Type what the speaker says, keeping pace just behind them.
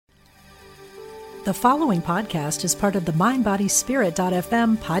The following podcast is part of the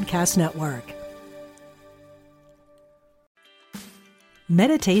MindBodySpirit.fm podcast network.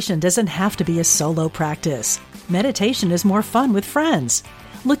 Meditation doesn't have to be a solo practice. Meditation is more fun with friends.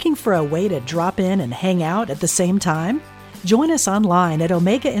 Looking for a way to drop in and hang out at the same time? Join us online at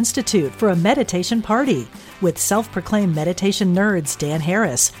Omega Institute for a meditation party with self-proclaimed meditation nerds Dan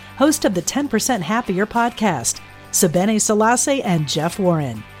Harris, host of the 10% Happier podcast, Sebene Selassie, and Jeff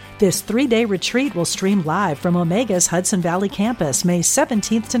Warren. This 3-day retreat will stream live from Omega's Hudson Valley campus May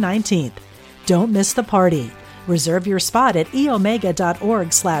 17th to 19th. Don't miss the party. Reserve your spot at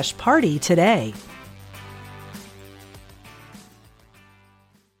eomega.org/party today.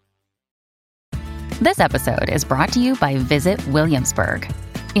 This episode is brought to you by Visit Williamsburg.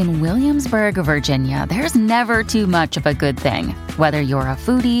 In Williamsburg, Virginia, there's never too much of a good thing. Whether you're a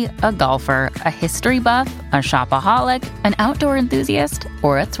foodie, a golfer, a history buff, a shopaholic, an outdoor enthusiast,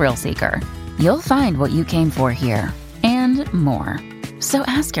 or a thrill seeker, you'll find what you came for here and more. So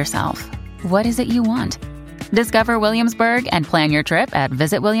ask yourself, what is it you want? Discover Williamsburg and plan your trip at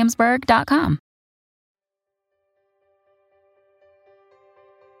visitwilliamsburg.com.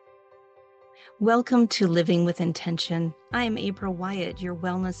 Welcome to Living with Intention. I am April Wyatt, your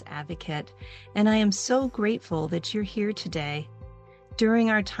wellness advocate, and I am so grateful that you're here today. During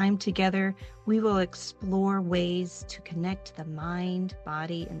our time together, we will explore ways to connect the mind,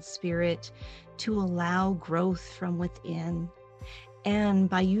 body, and spirit to allow growth from within. And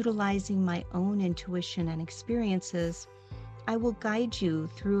by utilizing my own intuition and experiences, I will guide you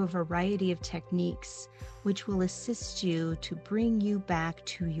through a variety of techniques which will assist you to bring you back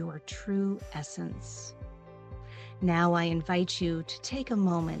to your true essence. Now I invite you to take a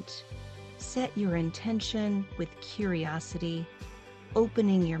moment, set your intention with curiosity,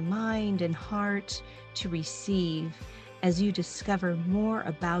 opening your mind and heart to receive as you discover more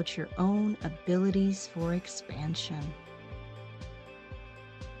about your own abilities for expansion.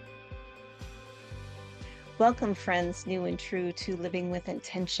 Welcome, friends, new and true, to Living with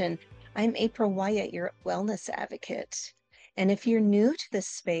Intention. I'm April Wyatt, your wellness advocate. And if you're new to this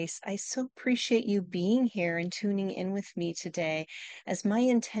space, I so appreciate you being here and tuning in with me today, as my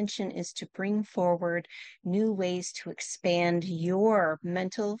intention is to bring forward new ways to expand your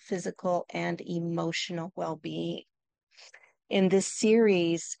mental, physical, and emotional well-being. In this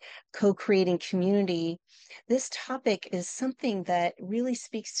series, Co-Creating Community, this topic is something that really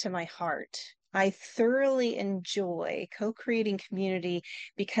speaks to my heart. I thoroughly enjoy co-creating community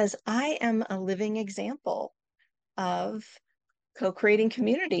because I am a living example of co-creating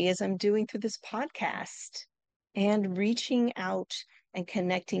community as I'm doing through this podcast and reaching out and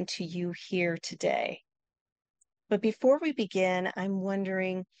connecting to you here today. But before we begin, I'm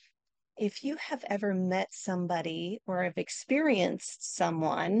wondering if you have ever met somebody or have experienced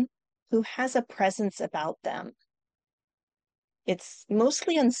someone who has a presence about them. It's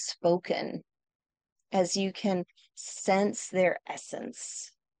mostly unspoken, as you can sense their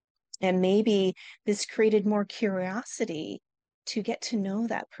essence. And maybe this created more curiosity to get to know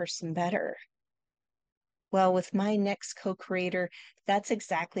that person better. Well, with my next co-creator, that's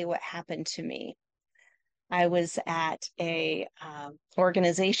exactly what happened to me. I was at a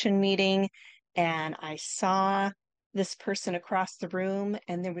organization meeting and I saw this person across the room,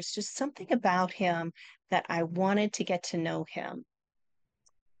 and there was just something about him that I wanted to get to know him.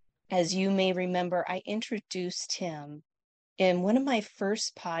 As you may remember, I introduced him in one of my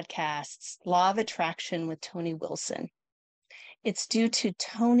first podcasts, Law of Attraction with Tony Wilson. It's due to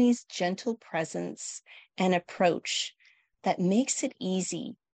Tony's gentle presence and approach that makes it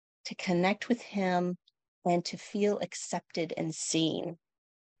easy to connect with him and to feel accepted and seen.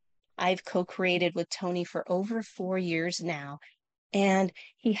 I've co-created with Tony for over 4 years now, and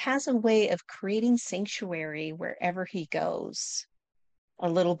he has a way of creating sanctuary wherever he goes. A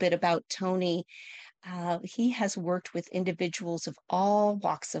little bit about Tony. He has worked with individuals of all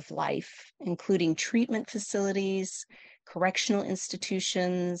walks of life, including treatment facilities, correctional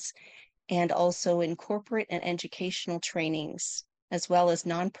institutions, and also in corporate and educational trainings, as well as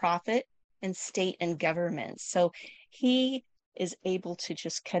nonprofit and state and government. So he is able to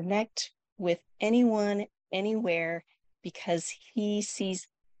just connect with anyone, anywhere, because he sees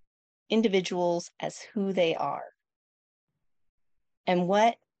individuals as who they are. And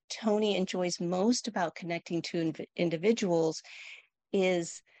what Tony enjoys most about connecting to individuals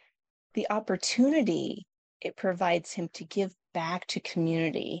is the opportunity it provides him to give back to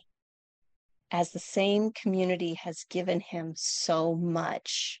community, as the same community has given him so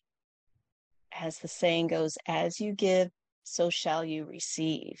much. As the saying goes, as you give, so shall you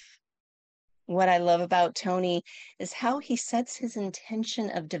receive. What I love about Tony is how he sets his intention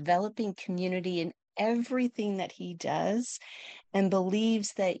of developing community in everything that he does and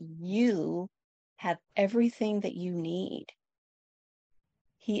believes that you have everything that you need.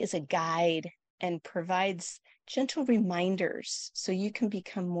 He is a guide and provides gentle reminders so you can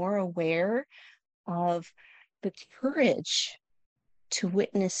become more aware of the courage to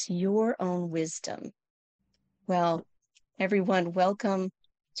witness your own wisdom. Well, everyone, welcome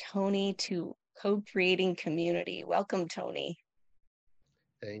Tony to Co-Creating Community. Welcome, Tony.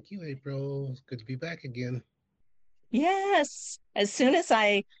 Thank you, April. It's good to be back again. Yes. As soon as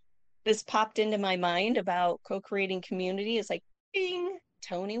this popped into my mind about co-creating community, it's like, bing,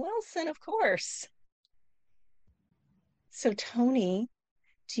 Tony Wilson, of course. So, Tony,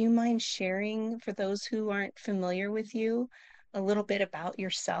 do you mind sharing for those who aren't familiar with you a little bit about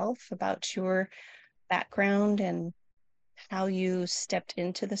yourself, about your background and how you stepped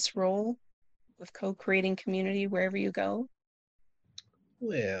into this role with co-creating community wherever you go?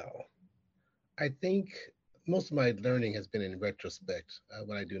 Well, I think most of my learning has been in retrospect,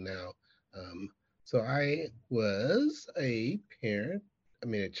 what I do now. So I was a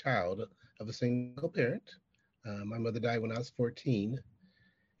child of a single parent. My mother died when I was 14.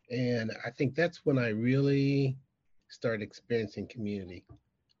 And I think that's when I really started experiencing community,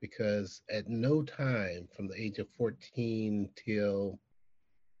 because at no time from the age of 14 till,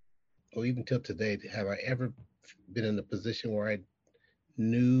 or even till today, have I ever been in a position where I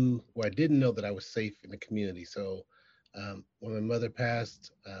didn't know that I was safe in the community. So when my mother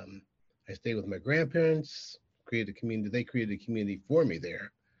passed, I stayed with my grandparents, created a community. They created a community for me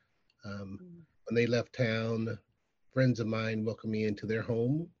there. When they left town, friends of mine welcomed me into their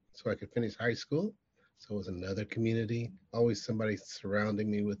home so I could finish high school. So it was another community, always somebody surrounding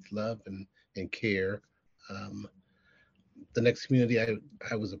me with love and care. The next community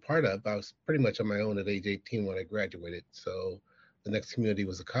I was a part of, I was pretty much on my own at age 18 when I graduated. So the next community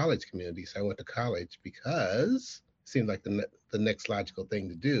was a college community. So I went to college because it seemed like the next logical thing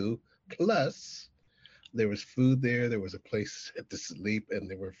to do. Plus, there was food there was a place to sleep, and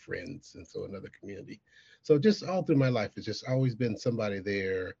there were friends, and so another community. So just all through my life, it's just always been somebody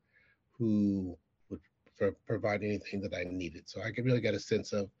there who would provide anything that I needed. So I really got a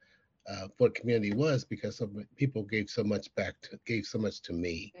sense of what community was, because so people gave so much to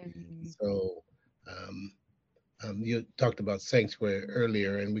me. Mm-hmm. So you talked about sanctuary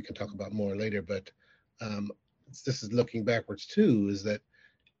earlier, and we can talk about more later, but this is looking backwards too, is that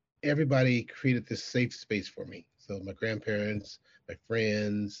everybody created this safe space for me. So my grandparents, my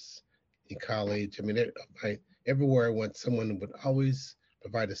friends in college, everywhere I went, someone would always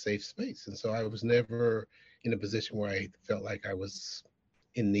provide a safe space. And so I was never in a position where I felt like I was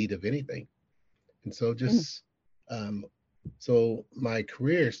in need of anything. And so so my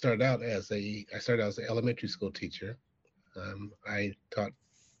career started out as an elementary school teacher. I taught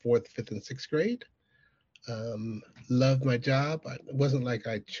 4th, 5th, and 6th grade. Loved my job. It wasn't like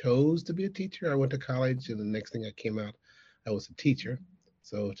I chose to be a teacher. I went to college, and the next thing I came out, I was a teacher.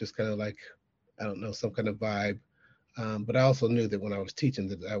 So just kind of like, I don't know, some kind of vibe. But I also knew that when I was teaching,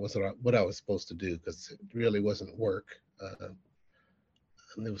 that was what I was supposed to do, because it really wasn't work.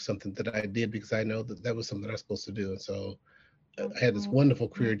 It was something that I did because I know that was something I was supposed to do. And so I had this wonderful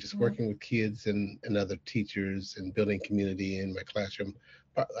career just working with kids and other teachers and building community in my classroom.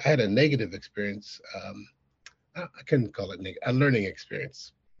 I had a negative experience. I couldn't call it a learning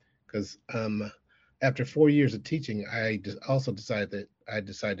experience, because after 4 years of teaching, I also decided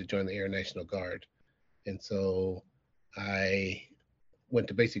to join the Air National Guard. And so I went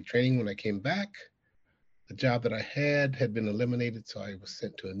to basic training. When I came back, the job that I had been eliminated. So I was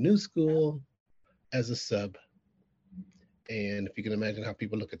sent to a new school as a sub. And if you can imagine how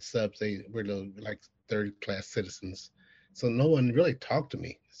people look at subs, they were like third-class citizens. So no one really talked to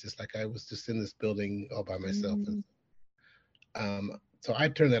me. It's just like I was just in this building all by myself. And, so I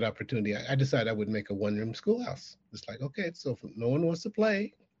turned that opportunity. I decided I would make a one-room schoolhouse. It's like, okay, so if no one wants to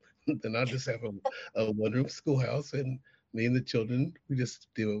play, then I'll just have a one-room schoolhouse, and me and the children, we just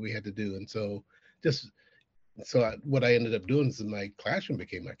did what we had to do. And so what I ended up doing is my classroom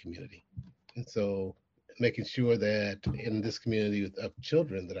became my community. And so making sure that in this community of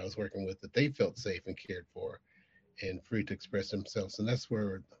children that I was working with, that they felt safe and cared for and free to express themselves. And that's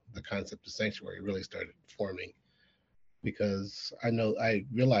where the concept of sanctuary really started forming, because I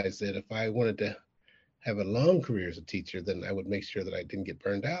realized that if I wanted to have a long career as a teacher, then I would make sure that I didn't get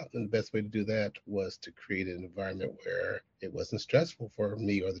burned out. And the best way to do that was to create an environment where it wasn't stressful for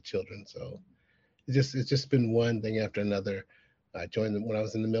me or the children. So it's just been one thing after another. I joined them when I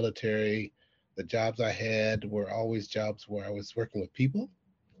was in the military. The jobs I had were always jobs where I was working with people.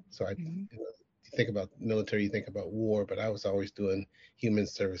 So you think about military, you think about war, but I was always doing human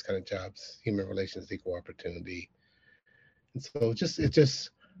service kind of jobs, human relations, equal opportunity. And so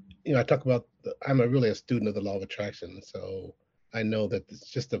I talk about, really a student of the law of attraction. So I know that it's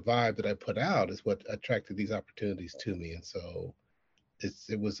just the vibe that I put out is what attracted these opportunities to me. And so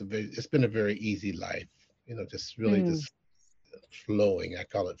it's been a very easy life, just really Mm, just flowing. I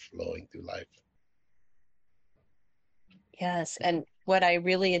call it flowing through life. yes. And what I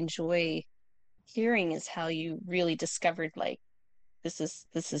really enjoy hearing is how you really discovered like this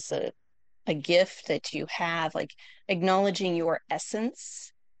is a gift that you have, like acknowledging your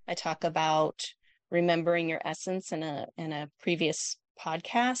essence. I talk about remembering your essence in a previous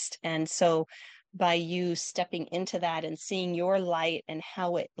podcast. And so by you stepping into that and seeing your light and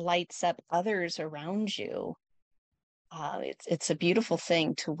how it lights up others around you, it's a beautiful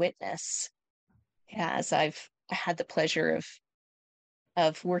thing to witness. As I've had the pleasure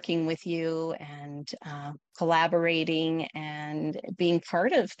of working with you and collaborating and being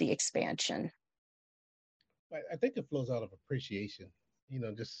part of the expansion. I think it flows out of appreciation,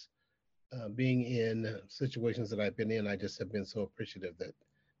 just being in situations that I've been in. I just have been so appreciative that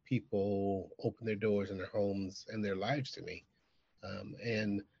people open their doors and their homes and their lives to me.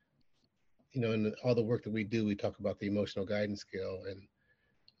 And, in all the work that we do, we talk about the emotional guidance scale, and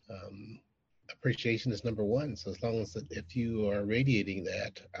um, appreciation is number one. So as long as if you are radiating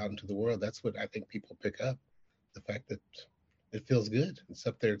that out into the world, that's what I think people pick up. The fact that it feels good. It's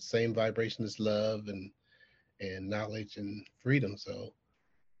up there, same vibration as love and knowledge and freedom. So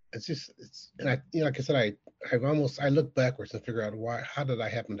and like I said, I look backwards and figure out how did I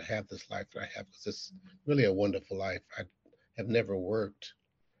happen to have this life that I have? Because it's really a wonderful life. I have never worked.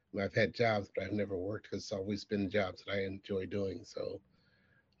 I've had jobs, but I've never worked because it's always been jobs that I enjoy doing. So,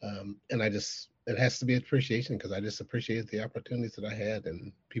 and it has to be appreciation because I just appreciated the opportunities that I had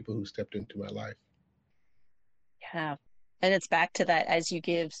and people who stepped into my life. Yeah. And it's back to that, as you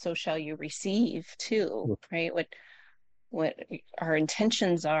give, so shall you receive too, right? What our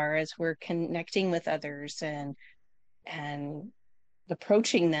intentions are as we're connecting with others and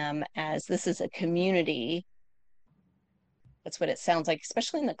approaching them as this is a community. That's what it sounds like,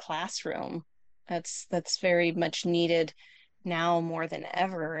 especially in the classroom. That's very much needed now more than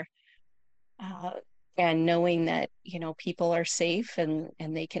ever. Uh, and knowing that, people are safe and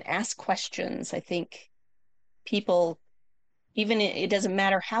they can ask questions. I think people, even it doesn't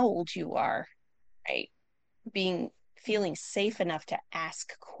matter how old you are, right? Feeling safe enough to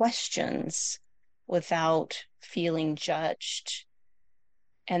ask questions without feeling judged.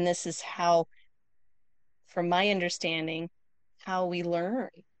 And this is how, from my understanding, how we learn,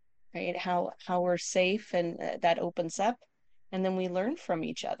 right? How we're safe and that opens up, and then we learn from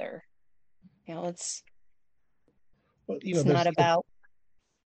each other. It's Well, it's not about.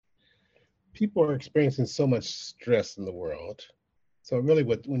 people are experiencing so much stress in the world. So really,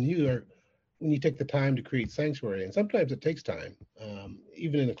 when you take the time to create sanctuary, and sometimes it takes time,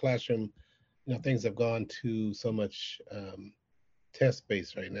 even in the classroom, things have gone to so much test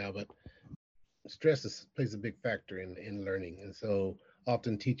based right now, but plays a big factor in learning. And so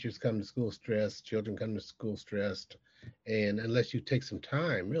often teachers come to school stressed, children come to school stressed, and unless you take some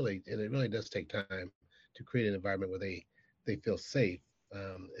time, really, and it really does take time to create an environment where they feel safe.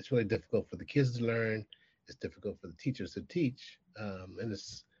 It's really difficult for the kids to learn. It's difficult for the teachers to teach, and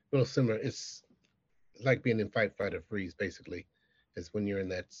it's real similar. It's like being in fight, flight, or freeze, basically. It's when you're in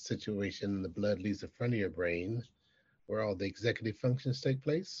that situation, the blood leaves the front of your brain, where all the executive functions take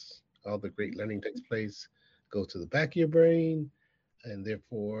place, all the great learning takes place, goes to the back of your brain, and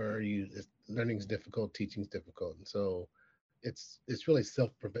therefore learning's difficult, teaching's difficult. And so it's really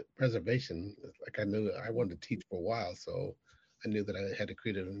self-preservation. Like I knew I wanted to teach for a while, so I knew that I had to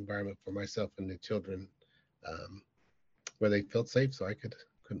create an environment for myself and the children um, where they felt safe, so I could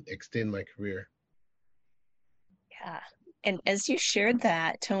extend my career. Yeah. And as you shared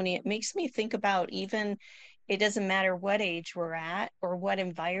that, Tony, it makes me think about, even it doesn't matter what age we're at or what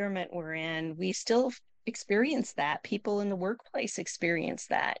environment we're in, we still experience that. People in the workplace experience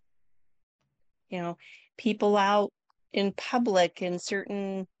that. You know, people out in public in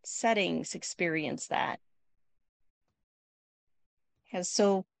certain settings experience that. And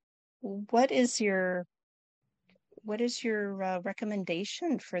so what is your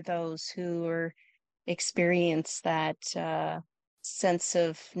recommendation for those who are experience that sense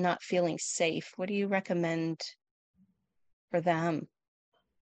of not feeling safe? What do you recommend for them?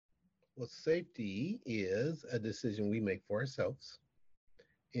 Well, safety is a decision we make for ourselves.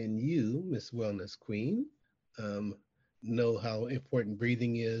 And you, Miss Wellness Queen, um, know how important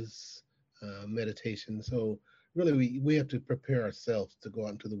breathing is, meditation. So really, we have to prepare ourselves to go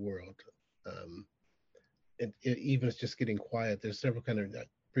out into the world. Um, even it's just getting quiet. There's several kind of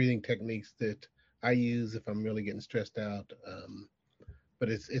breathing techniques that I use if I'm really getting stressed out. But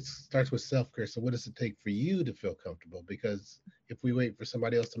it starts with self care. So what does it take for you to feel comfortable? Because if we wait for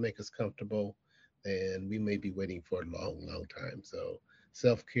somebody else to make us comfortable, then we may be waiting for a long, long time. So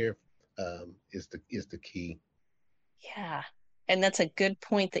self care is the key. Yeah. And that's a good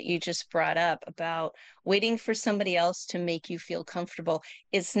point that you just brought up about waiting for somebody else to make you feel comfortable.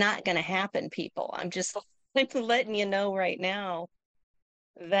 It's not going to happen, people. I'm just I'm letting you know right now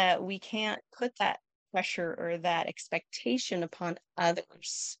that we can't put that pressure or that expectation upon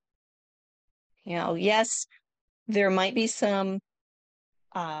others. Yes, there might be some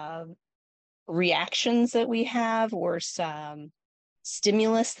uh, reactions that we have or some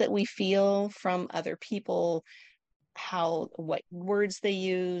stimulus that we feel from other people, what words they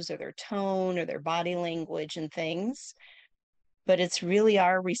use or their tone or their body language and things. But it's really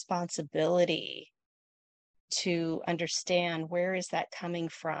our responsibility to understand where is that coming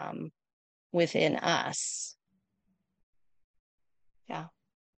from within us. Yeah.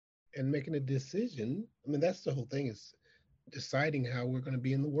 And making a decision. I mean, that's the whole thing, is deciding how we're going to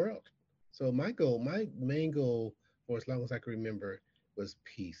be in the world. So my main goal for as long as I can remember was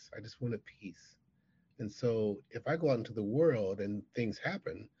peace. I just wanted peace. And so if I go out into the world and things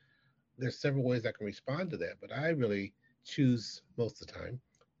happen, there's several ways I can respond to that, but I really choose most of the time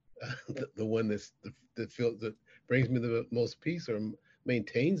the one that brings me the most peace or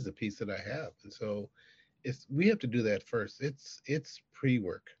maintains the peace that I have. And so we have to do that first. It's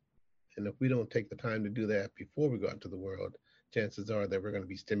pre-work, and if we don't take the time to do that before we go out into the world, chances are that we're going to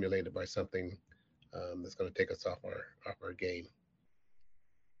be stimulated by something that's going to take us off our game.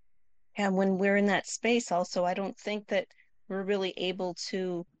 And when we're in that space, also, I don't think that we're really able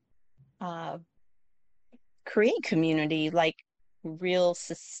to uh, create community, like real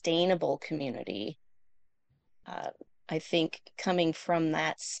sustainable community. Uh, I think coming from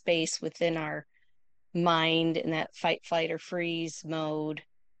that space within our mind in that fight, flight, or freeze mode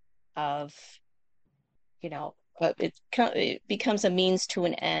of, it becomes a means to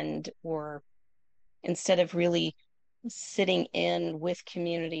an end, or instead of really sitting in with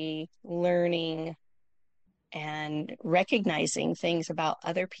community, learning and recognizing things about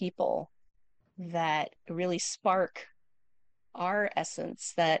other people that really spark our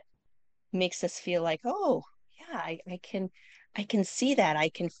essence, that makes us feel like, oh yeah, I can see that, I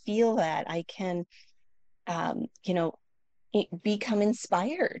can feel that, I can um, you know become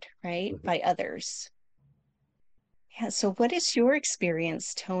inspired, right, Mhm. by others. Yeah, so what is your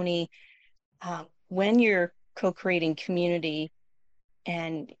experience, Tony, when you're co-creating community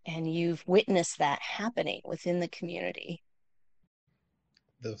and you've witnessed that happening within the community?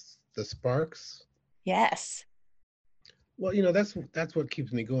 The the sparks. Yes. Well, that's what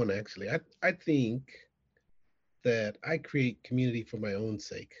keeps me going. Actually, I think that I create community for my own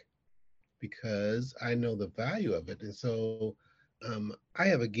sake because I know the value of it, and so I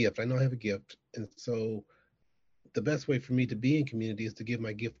have a gift. I know I have a gift, and so the best way for me to be in community is to give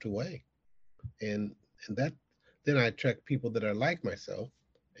my gift away, and and that then I attract people that are like myself,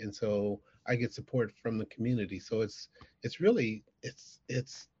 and so I get support from the community. So it's really it's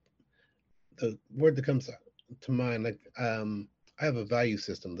the word that comes to mind. Like I have a value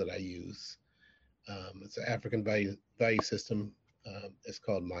system that I use. It's an African value system. It's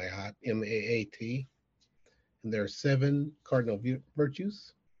called MAAT, MAAT, and there are seven cardinal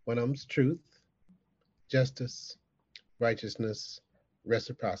virtues. One of them is truth, justice, righteousness,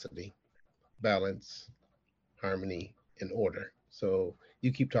 reciprocity, balance, harmony, and order. So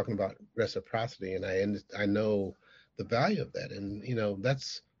you keep talking about reciprocity, and I know the value of that, and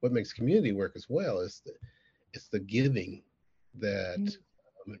that's what makes community work as well. It's the giving that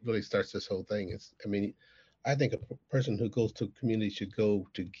it really starts this whole thing. I mean, I think a person who goes to community should go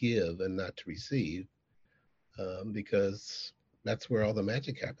to give and not to receive, because that's where all the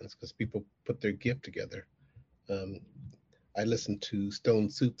magic happens. Because people put their gift together. Um, I listened to Stone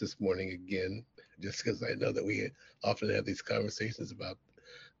Soup this morning again, just because I know that we often have these conversations about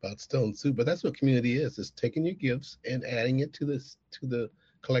Stone Soup. But that's what community is: is taking your gifts and adding it to the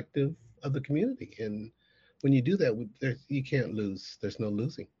collective of the community. And when you do that, you can't lose. There's no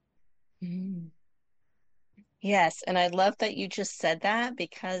losing. Mm. Yes, and I love that you just said that,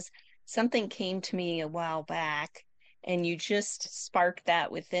 because something came to me a while back and you just sparked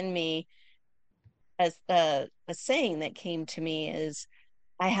that within me. As a saying that came to me is,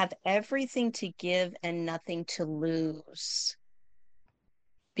 I have everything to give and nothing to lose.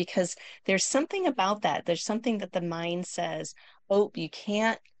 Because there's something about that. There's something that the mind says, oh, you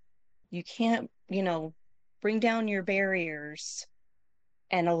can't, bring down your barriers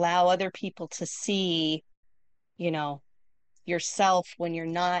and allow other people to see, you know, yourself when you're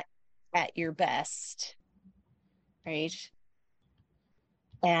not at your best, right?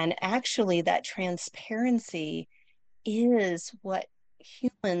 And actually, that transparency is what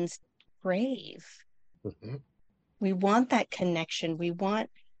humans crave. Mm-hmm. We want that connection. We want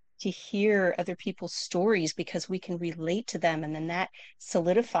to hear other people's stories because we can relate to them. And then that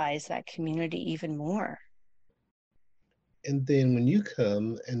solidifies that community even more. And then when you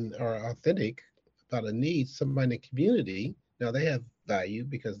come and are authentic about a need, somebody in the community, now they have value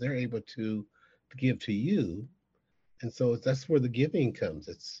because they're able to give to you. And so that's where the giving comes.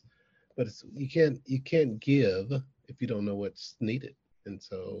 But you can't give if you don't know what's needed. And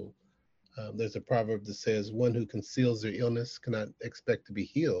so there's a proverb that says, "One who conceals their illness cannot expect to be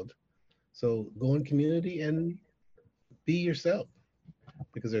healed." So go in community and be yourself,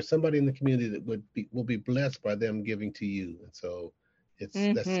 because there's somebody in the community that will be blessed by them giving to you. And so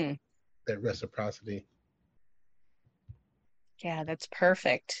that's Hmm. that reciprocity. Yeah, that's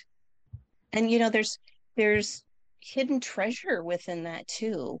perfect. And there's hidden treasure within that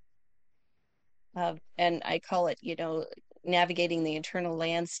too. And I call it, navigating the internal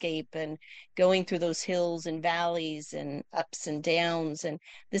landscape and going through those hills and valleys and ups and downs. And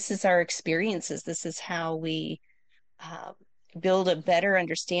this is our experiences. This is how we uh, build a better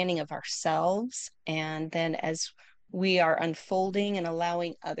understanding of ourselves. And then as we are unfolding and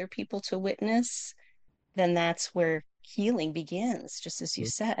allowing other people to witness, then that's where healing begins, just as you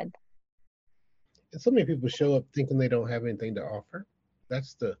Mhm. said. And so many people show up thinking they don't have anything to offer.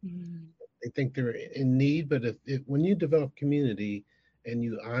 That's the Mm. They think they're in need, but if when you develop community and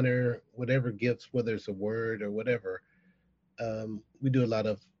you honor whatever gifts, whether it's a word or whatever, we do a lot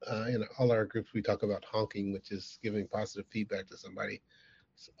of in all our groups we talk about honking, which is giving positive feedback to somebody,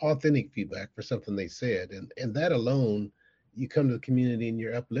 authentic feedback for something they said, and that alone, you come to the community and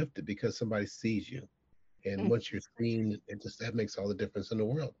you're uplifted because somebody sees you, and Mm. once you're seen, that makes all the difference in the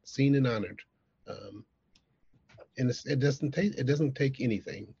world, seen and honored. Um, and it doesn't take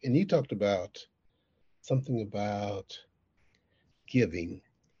anything. And you talked about something about giving.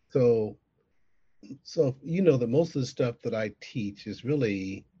 So so you know that most of the stuff that I teach is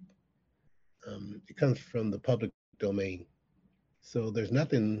really it comes from the public domain. So there's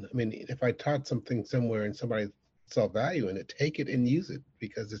nothing. I mean, if I taught something somewhere and somebody saw value in it, take it and use it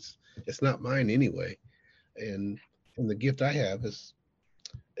because it's not mine anyway. And and the gift I have is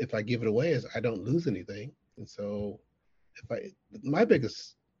if I give it away is I don't lose anything. And so if I my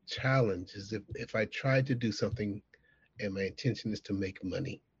biggest challenge is if I try to do something and my intention is to make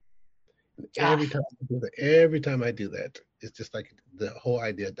money. Ah, Every time I do that, it's just like the whole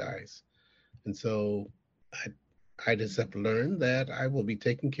idea dies. And so I I just have to learn that I will be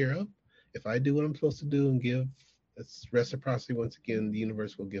taken care of. If I do what I'm supposed to do and give, it's reciprocity. Once again, the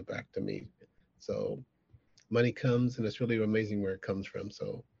universe will give back to me. So money comes, and it's really amazing where it comes from.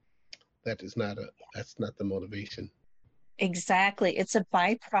 So that's not the motivation. exactly. It's a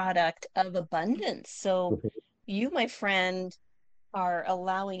byproduct of abundance. So Mhm. you, my friend, are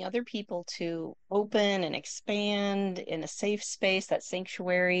allowing other people to open and expand in a safe space, that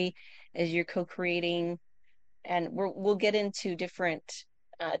sanctuary, as you're co-creating. And we'll get into different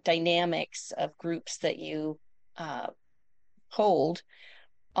dynamics of groups that you uh, hold.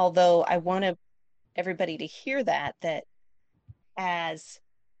 Although I want everybody to hear that as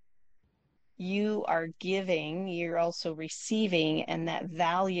you are giving, you're also receiving, and that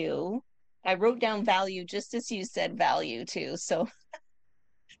value. I wrote down value just as you said value too. So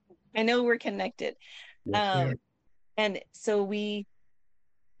I know we're connected. Yes, we are. Um, and so we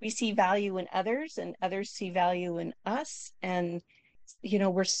see value in others and others see value in us. And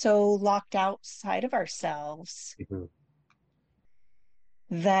we're so locked outside of ourselves Mhm.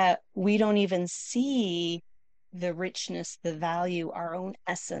 that we don't even see the richness, the value, our own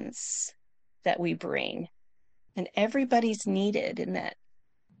essence that we bring. And everybody's needed in that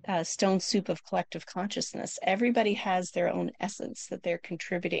stone soup of collective consciousness. Everybody has their own essence that they're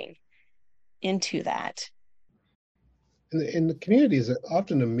contributing into that. And the community is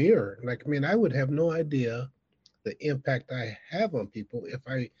often a mirror. Like, I mean, I would have no idea the impact I have on people if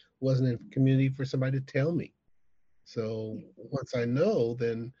I wasn't in community for somebody to tell me. So once I know,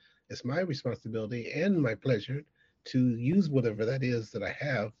 then it's my responsibility and my pleasure to use whatever that is that I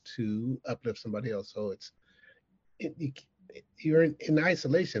have to uplift somebody else. So it, you, you're in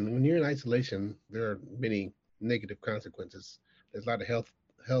isolation. When you're in isolation, there are many negative consequences. There's a lot of health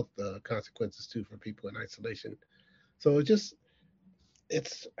consequences too for people in isolation. So it's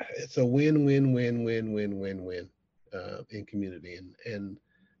it's a win in community, and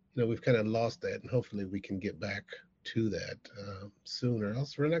we've kind of lost that, and hopefully we can get back to that soon, or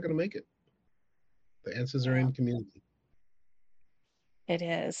else we're not going to make it. The answers are Yeah, in community. it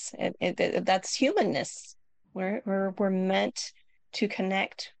is. That's humanness. We're meant to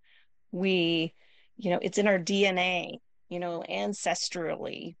connect. We, it's in our DNA,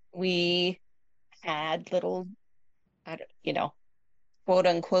 ancestrally. We had little, I don't- you know, quote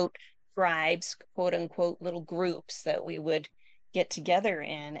unquote tribes, quote unquote little groups that we would get together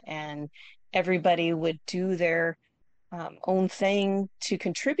in, and everybody would do their own thing to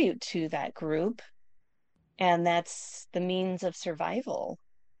contribute to that group. And that's the means of survival.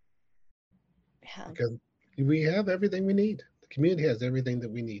 Yeah. Because we have everything we need. The community has everything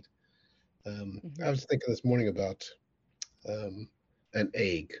that we need. I Mhm. was thinking this morning about um, an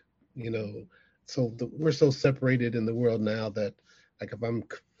egg. We're so separated in the world now that, like, if I'm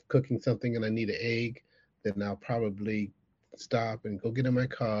cooking something and I need an egg, then I'll probably stop and go get in my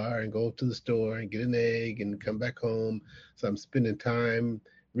car and go to the store and get an egg and come back home. So I'm spending time,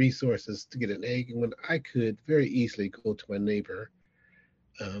 resources to get an egg, and when I could very easily go to my neighbor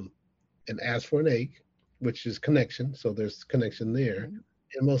um, and ask for an egg, which is connection. So there's connection there. Mhm.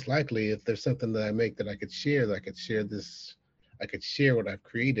 And most likely, if there's something that I make that I could share, that I could share this, I could share what I've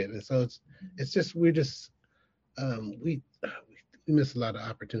created. And so it's just we're just we miss a lot of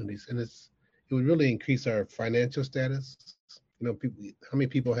opportunities, and it would really increase our financial status. People, how many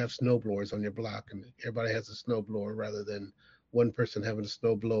people have snow blowers on your block, and everybody has a snow blower rather than one person having a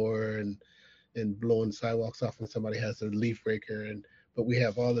snow blower and blowing sidewalks off, and somebody has a leaf raker. And but we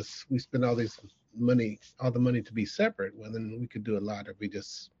have all this, we spend all the money to be separate. Well, then we could do a lot if we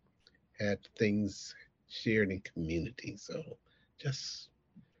just had things shared in community. So just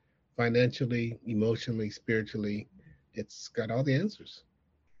financially, emotionally, spiritually, it's got all the answers.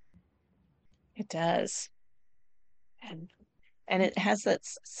 It does. And and it has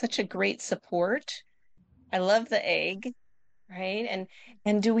such a great support. I love the egg, right?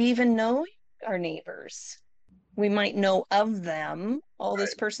 And do we even know our neighbors? We might know of them. Oh,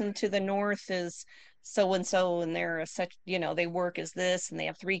 this Right, person to the north is so and so, and they're such, they work as this, and they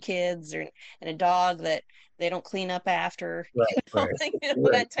have three kids or and a dog that they don't clean up after, right, right, like,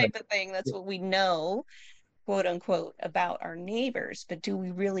 right, that type of thing. That's what we know, quote unquote, about our neighbors. But do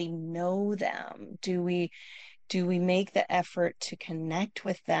we really know them? Do we make the effort to connect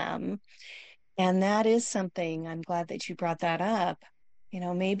with them? And that is something, I'm glad that you brought that up.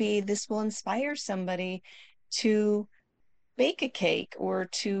 Maybe this will inspire somebody to bake a cake or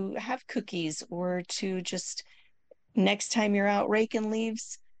to have cookies or to just next time you're out raking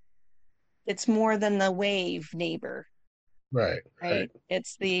leaves, it's more than the wave neighbor, right, right. right?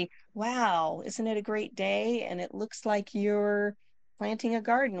 It's the wow, isn't it a great day? And it looks like you're planting a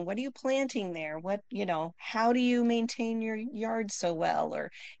garden. What are you planting there? How do you maintain your yard so well?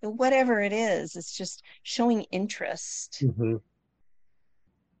 Or whatever it is, it's just showing interest Mm-hmm.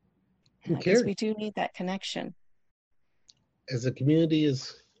 And because caring. we do need that connection. As a community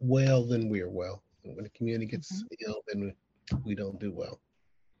is well, then we are well. And when the community gets Mhm. ill, then we don't do well.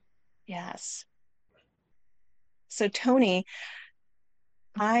 Yes. So Tony,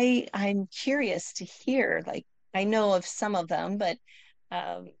 I'm curious to hear, like, I know of some of them, but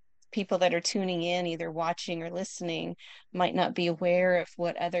um, people that are tuning in, either watching or listening, might not be aware of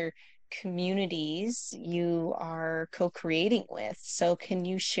what other communities you are co-creating with. So can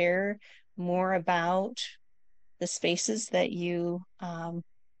you share more about the spaces that you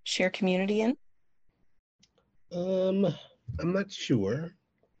share community in? Um, I'm not sure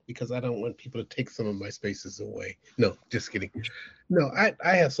because I don't want people to take some of my spaces away. No, just kidding. No,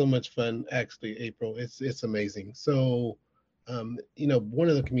 I have so much fun actually, April. It's amazing. So, one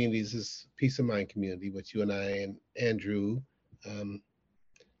of the communities is Peace of Mind community, which you and I and Andrew um,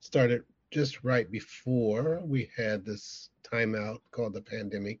 started just right before we had this timeout called the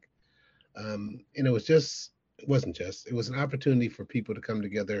pandemic. And it wasn't just, it was an opportunity for people to come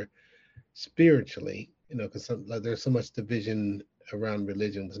together spiritually, because like, there's so much division around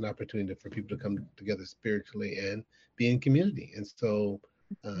religion. It was an opportunity for people to come together spiritually and be in community. And so,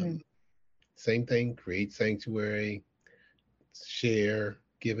 Mhm. um, same thing, create sanctuary, share,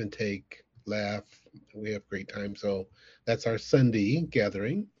 give and take, laugh. We have great time. So that's our Sunday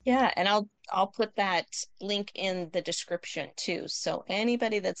gathering. Yeah, and I'll put that link in the description too. So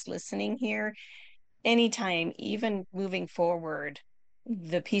anybody that's listening here, anytime, even moving forward,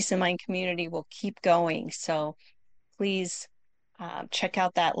 the Peace of Mind community will keep going. So please check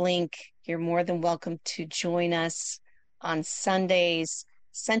out that link. You're more than welcome to join us on Sundays,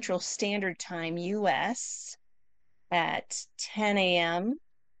 Central Standard Time, US, at 10 a.m.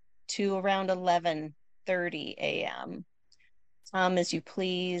 to around 11:30 a.m. Come as you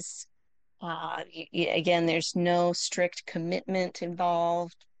please. Again, there's no strict commitment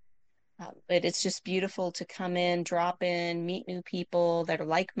involved. But it's just beautiful to come in, drop in, meet new people that are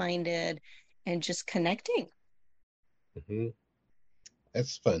like-minded, and just connecting. Hmm.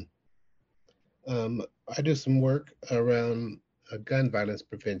 That's fun. I do some work around gun violence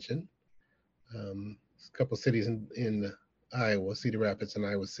prevention. A couple cities in Iowa, Cedar Rapids and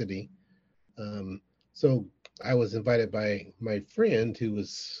Iowa City. Um, so I was invited by my friend who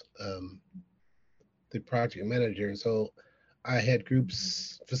was the project manager. And so I had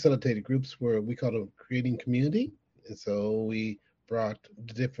groups, facilitated groups where we called them creating community. And so we brought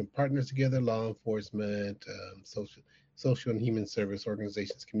the different partners together, law enforcement, social and human service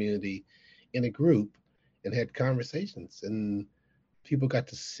organizations, community, in a group and had conversations. And people got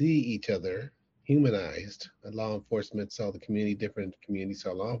to see each other humanized. And law enforcement saw the community different, community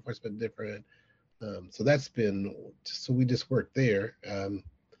saw law enforcement different. So that's been, so we just worked there.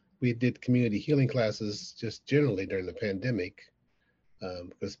 We did community healing classes just generally during the pandemic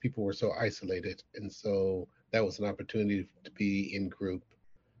because people were so isolated. And so that was an opportunity to be in group.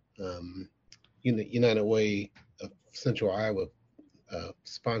 Um, United Way of Central Iowa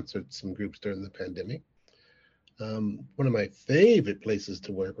sponsored some groups during the pandemic. One of my favorite places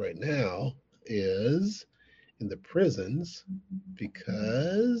to work right now is in the prisons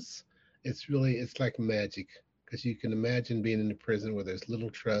because it's like magic because you can imagine being in a prison where there's little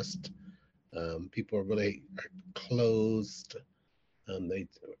trust. People are closed. They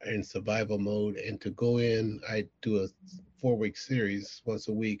are in survival mode. And to go in, I do a 4-week series once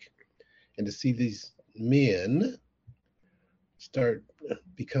a week, and to see these men start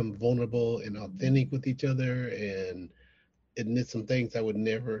become vulnerable and authentic with each other and admit some things that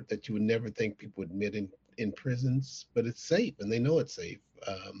you would never think people would admit in prisons, but it's safe and they know it's safe.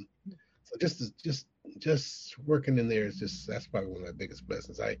 So just working in there is that's probably one of my biggest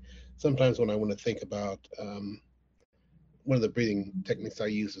blessings. I sometimes when I want to think about one of the breathing techniques I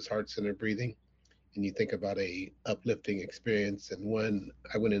use is heart centered breathing, and you think about a uplifting experience. And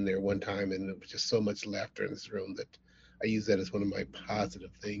I went in there one time and it was just so much laughter in this room that I use that as one of my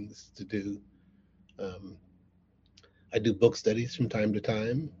positive things to do. Um, I do book studies from time to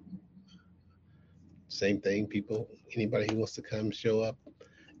time. Same thing, anybody who wants to come, show up.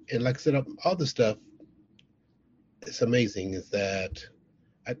 And like I said, all the stuff, it's amazing is that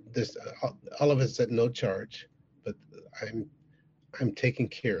there's all of it's at no charge, but I'm taken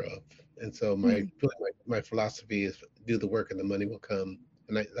care of. And so my philosophy is do the work and the money will come.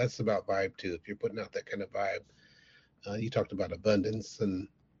 And that's about vibe too. If you're putting out that kind of vibe, you talked about abundance and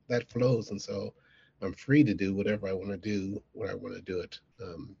that flows. And so I'm free to do whatever I want to do when I want to do it.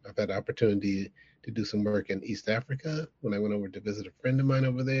 I've had opportunity to do some work in East Africa when I went over to visit a friend of mine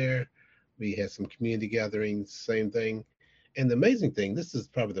over there. We had some community gatherings, same thing. And the amazing thing, this is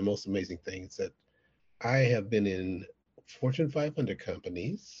probably the most amazing thing, is that I have been in Fortune 500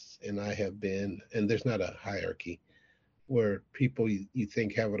 companies, and and there's not a hierarchy where people you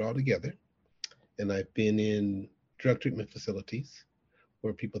think have it all together. And I've been in drug treatment facilities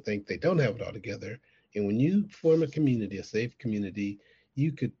where people think they don't have it all together. And when you form a community, a safe community,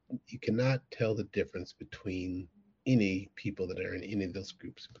 you cannot tell the difference between any people that are in any of those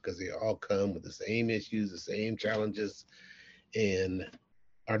groups because they all come with the same issues, the same challenges, and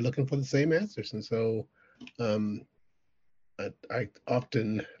are looking for the same answers. And so I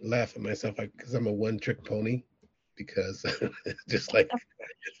often laugh at myself because I'm a one-trick pony. Because just like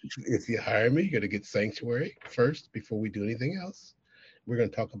if you hire me, you're going to get sanctuary first before we do anything else. We're going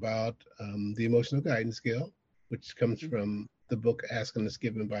to talk about the emotional guidance scale, which comes from the book Ask and It's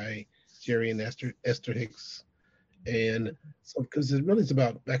Given by Jerry and Esther Hicks. And so, because it really is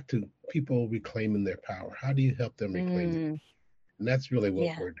about back to people reclaiming their power. How do you help them reclaim it? And that's really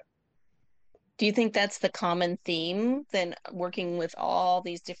what we're doing. Do you think that's the common theme then working with all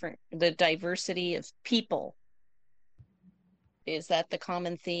these the diversity of people? Is that the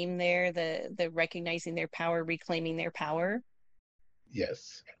common theme there, the recognizing their power, reclaiming their power?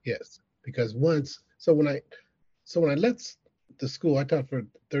 Yes. Because when I left the school, I taught for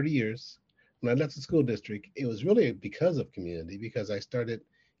 30 years. When I left the school district, it was really because of community, because I started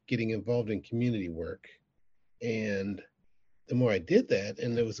getting involved in community work. And the more I did that,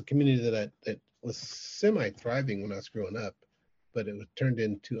 and there was a community that was semi-thriving when I was growing up, but it was turned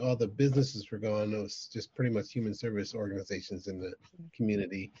into all the businesses were gone. It was just pretty much human service organizations in the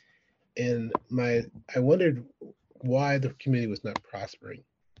community. And I wondered why the community was not prospering.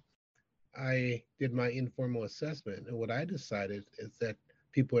 I did my informal assessment, and what I decided is that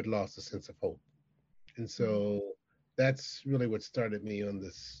people had lost a sense of hope. And so that's really what started me on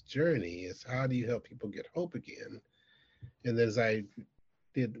this journey is how do you help people get hope again? And then as I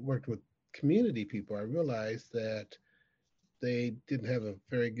worked with community people, I realized that they didn't have a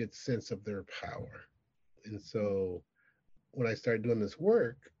very good sense of their power. And so when I started doing this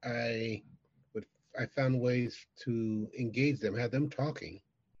work, would I found ways to engage them, have them talking.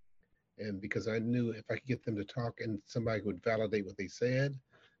 And because I knew if I could get them to talk and somebody would validate what they said,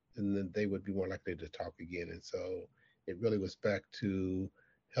 then they would be more likely to talk again. And so it really was back to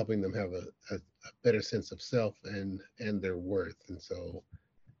helping them have a better sense of self and their worth. And so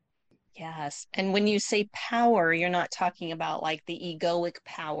Yes. And when you say power, you're not talking about like the egoic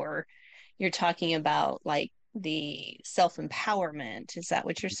power. You're talking about like the self-empowerment. Is that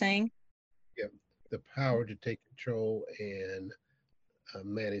what you're saying? yeah, the power to take control and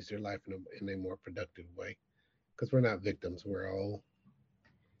manage their life in a more productive way. Because we're not victims. We're all,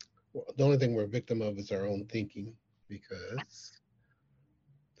 well, the only thing we're a victim of is our own thinking, because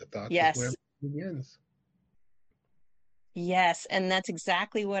the thoughts is where Yes. it begins. Yes. And that's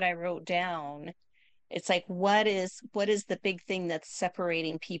exactly what I wrote down. It's like, what is the big thing that's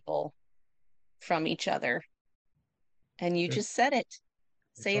separating people from each other? And you It's, just said it.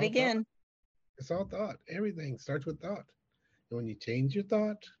 it's Say it all thought. again. It's all thought. Everything starts with thought. And when you change your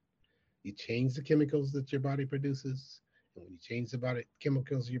thought, you change the chemicals that your body produces. And when you change the body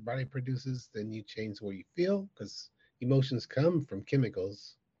chemicals your body produces, then you change the way you feel, because emotions come from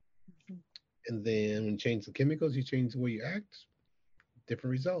chemicals. And then when you change the chemicals, you change the way you act,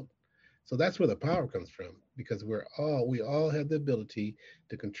 different result. So that's where the power comes from, because we all have the ability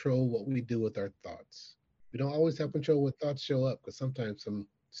to control what we do with our thoughts. We don't always have control when thoughts show up, because sometimes some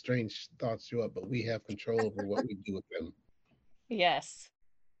strange thoughts show up, but we have control over what we do with them. Yes.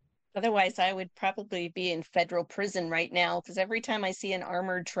 Otherwise, I would probably be in federal prison right now because every time I see an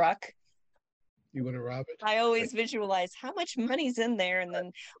armored truck, You want to rob it? I always visualize how much money's in there. And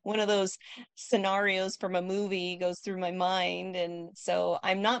then one of those scenarios from a movie goes through my mind. And so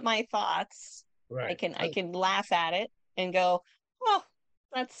I'm not my thoughts. I Right. can I can laugh at it and go, oh,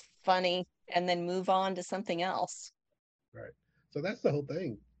 that's funny, and then move on to something else. Right. So that's the whole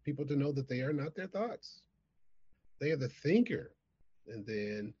thing. People to know that they are not their thoughts. They are the thinker. And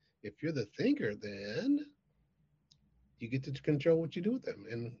then if you're the thinker, then you get to control what you do with them.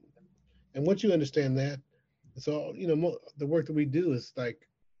 And once you understand that, so the work that we do is like,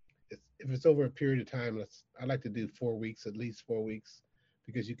 if it's over a period of time, I like to do 4 weeks, at least 4 weeks,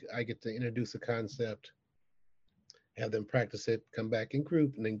 because I get to introduce a concept, have them practice it, come back in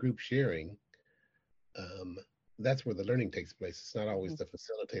group, and then group sharing. Um, that's where the learning takes place. It's not always the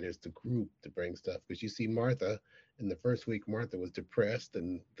facilitators, the group to bring stuff. Because you see Martha in the first week, Martha was depressed,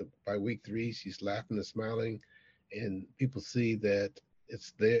 and by week 3, she's laughing and smiling, and people see that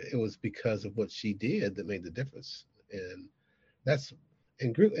it was because of what she did that made the difference. And that's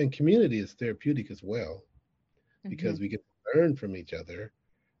and group and community is therapeutic as well, Mm-hmm. because we get to learn from each other.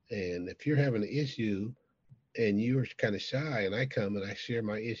 And if you're having an issue and you're kind of shy, and I come and I share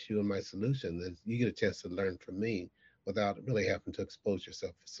my issue and my solution, then you get a chance to learn from me without really having to expose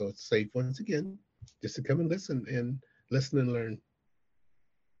yourself. So it's safe, once again, just to come and listen and learn.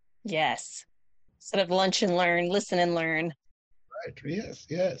 Yes. Instead of lunch and learn, listen and learn. Right. Yes,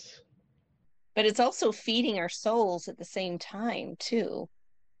 yes. But it's also feeding our souls at the same time, too.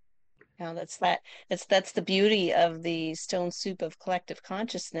 That's the beauty of the stone soup of collective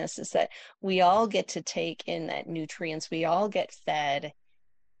consciousness, is that we all get to take in that nutrients, we all get fed,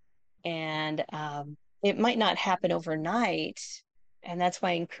 and it might not happen overnight. And that's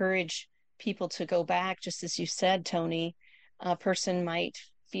why I encourage people to go back, just as you said, Tony. A person might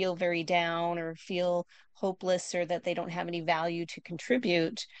feel very down or feel hopeless or that they don't have any value to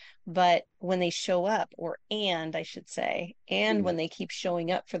contribute. But when they show up, and I should say, and Mm. when they keep showing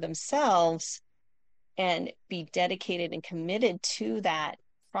up for themselves and be dedicated and committed to that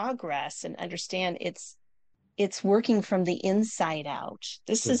progress and understand it's working from the inside out.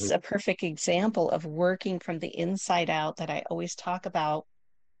 This is Mhm. a perfect example of working from the inside out that I always talk about.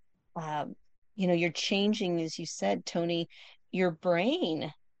 um, you're changing, as you said, Tony, your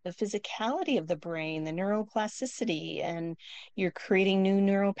brain, the physicality of the brain, the neuroplasticity, and you're creating new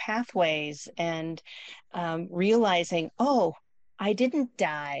neural pathways and realizing, oh, I didn't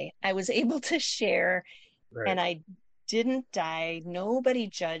die. I was able to share, Right. and I didn't die. Nobody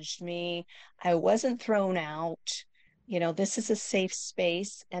judged me. I wasn't thrown out. This is a safe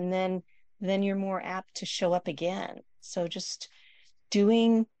space. And then you're more apt to show up again. So just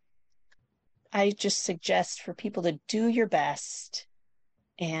doing I just suggest for people to do your best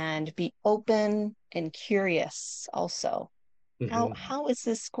and be open and curious also. How Hmm. how is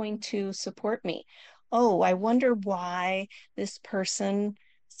this going to support me? Oh, I wonder why this person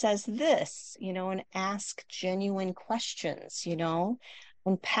says this, and ask genuine questions.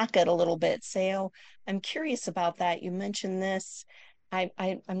 unpack it a little bit. Say, oh, I'm curious about that. You mentioned this. I'm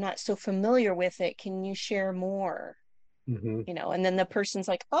not so familiar with it. Can you share more? Hmm. And then the person's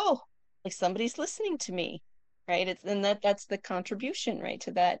like, oh, like somebody's listening to me, right? And that's the contribution, right,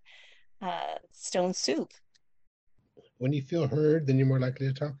 to that stone soup. When you feel heard, then you're more likely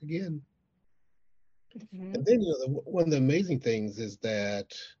to talk again. Mhm. And then, one of the amazing things is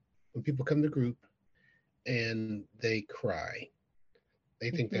that when people come to group and they cry,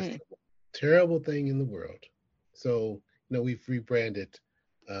 they think that's Mhm. the terrible thing in the world. So, we've rebranded.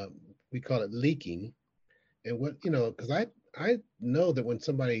 Um, we call it leaking. And because I know that when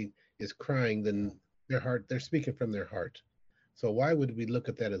somebody is crying, then they're speaking from their heart. So why would we look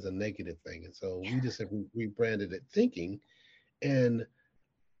at that as a negative thing? And so we just have rebranded it thinking. And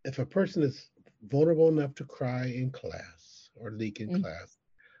if a person is vulnerable enough to cry in class or leak in Mm. class,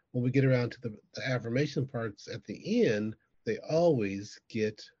 when we get around to the affirmation parts at the end, they always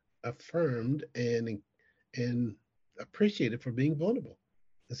get affirmed and appreciated for being vulnerable.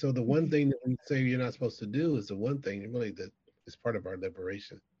 And so the one thing that we say you're not supposed to do is the one thing really that is part of our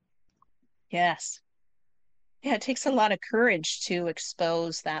liberation. Yes. Yeah, it takes a lot of courage to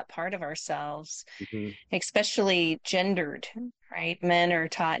expose that part of ourselves, Hmm. especially gendered, right? Men are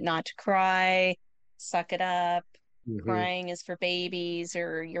taught not to cry, suck it up, Hmm. crying is for babies,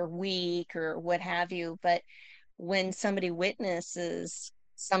 or you're weak, or what have you. But when somebody witnesses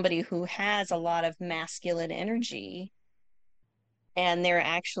somebody who has a lot of masculine energy and they're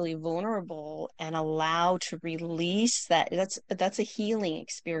actually vulnerable and allowed to release that, that's a healing Hmm.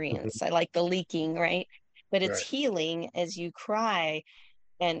 experience. I like the leaking, right? But it's Right. healing as you cry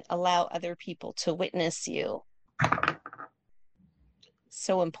and allow other people to witness you.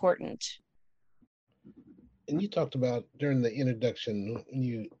 So important. And you talked about during the introduction,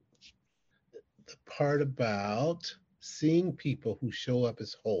 the part about seeing people who show up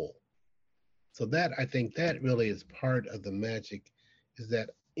as whole. So that I think that really is part of the magic, is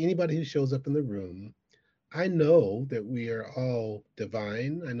that anybody who shows up in the room, I know that we are all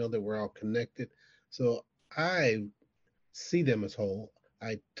divine. I know that we're all connected. So I see them as whole.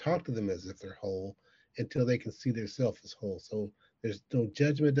 I talk to them as if they're whole until they can see themselves as whole. So there's no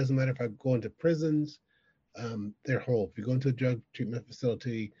judgment. It doesn't matter if I go into prisons, they're whole. If you go into a drug treatment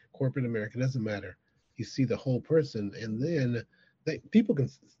facility, corporate America, it doesn't matter. You see the whole person, and then people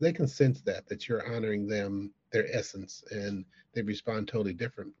can sense that you're honoring them, their essence, and they respond totally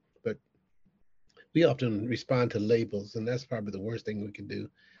different. But we often respond to labels, and that's probably the worst thing we can do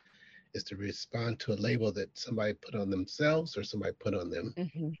is to respond to a label that somebody put on themselves or somebody put on them.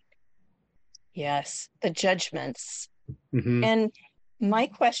 Mhm. Yes, the judgments. Hmm. And my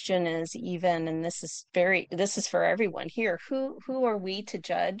question is even, and this is for everyone here, who are we to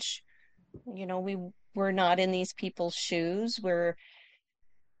judge? We're not in these people's shoes.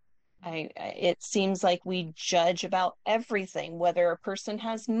 It seems like we judge about everything, whether a person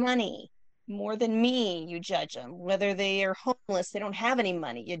has money more than me, you judge them. Whether they are homeless, they don't have any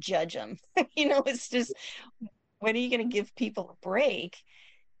money, you judge them. It's just, when are you going to give people a break?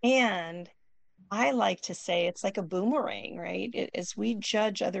 And I like to say it's like a boomerang, right? As we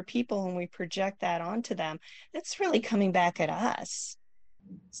judge other people and we project that onto them, it's really coming back at us.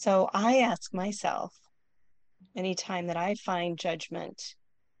 So I ask myself, anytime that I find judgment,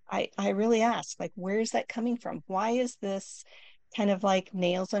 I really ask, like, where's that coming from? Why is this kind of like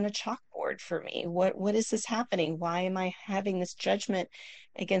nails on a chalkboard for me? What is this happening? Why am I having this judgment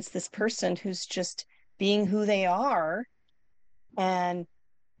against this person who's just being who they are? And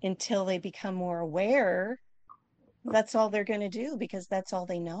until they become more aware, that's all they're going to do because that's all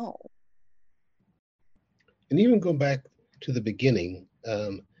they know. And even go back to the beginning,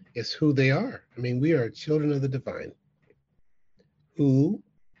 it's who they are. I mean, we are children of the divine who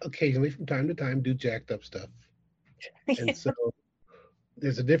occasionally, from time to time, do jacked up stuff. And so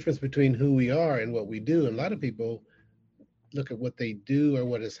there's a difference between who we are and what we do. And a lot of people look at what they do or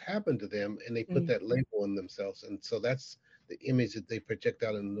what has happened to them and they put Mm. that label on themselves. And so that's the image that they project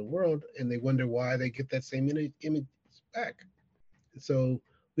out in the world. And they wonder why they get that same image back. And so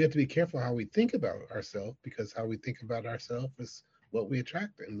we have to be careful how we think about ourselves, because how we think about ourselves is what we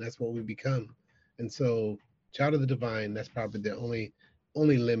attract and that's what we become. And so child of the divine, that's probably the only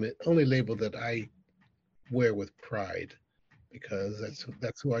label that I wear with pride, because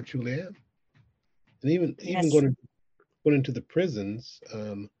that's who I truly am. And even Yes. going into the prisons,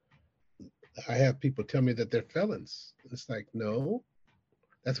 I have people tell me that they're felons. It's like, no,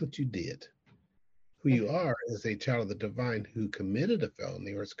 that's what you did. Who you Mhm. are is a child of the divine who committed a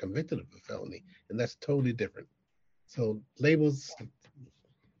felony or is convicted of a felony, and that's totally different. So labels,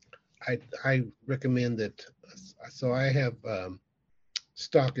 I recommend that. So I have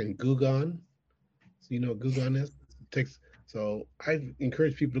stock in Gugon. So you know what Gugon is? It takes so I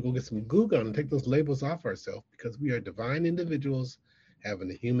encourage people to go get some Gugon and take those labels off ourselves because we are divine individuals having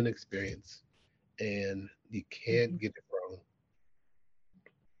a human experience, and you can't Mhm. get it wrong.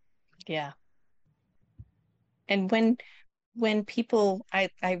 Yeah. And when people, I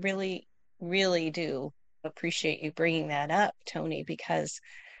really, really do appreciate you bringing that up, Tony, because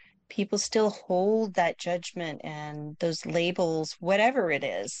people still hold that judgment and those labels, whatever it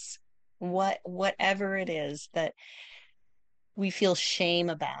is, whatever it is that we feel shame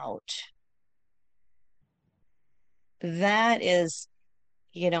about. That is,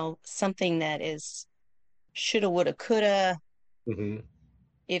 something that is shoulda, woulda, coulda. Hmm.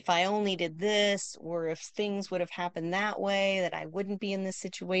 If I only did this, or if things would have happened that way, that I wouldn't be in this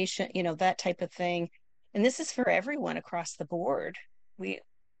situation, that type of thing. And this is for everyone across the board. We,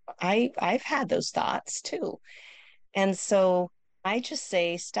 I've had those thoughts too. And so I just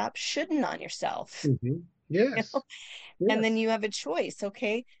say, stop shoulding on yourself, Hmm. you know, Yes, and then yes. you have a choice.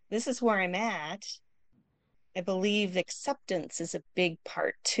 Okay, this is where I'm at. I believe acceptance is a big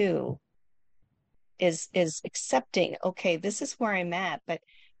part too, is accepting, okay, this is where I'm at, but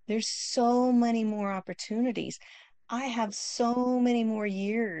there's so many more opportunities. I have so many more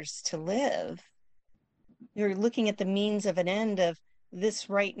years to live. You're looking at the means of an end of this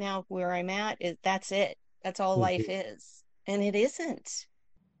right now where I'm at is that's it. That's all life Hmm. is. And it isn't.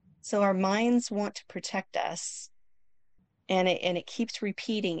 So our minds want to protect us, and it keeps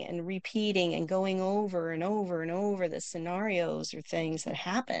repeating and repeating and going over and over and over the scenarios or things that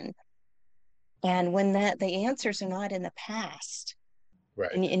happen. And when that the answers are not in the past,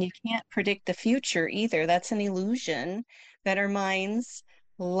 and, Right. and you can't predict the future either. That's an illusion that our minds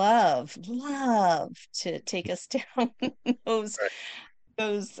love to take us down those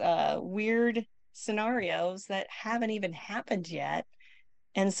Right. weird scenarios that haven't even happened yet.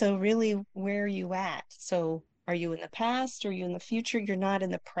 And so really, where are you at? So are you in the past? Are you in the future? You're not in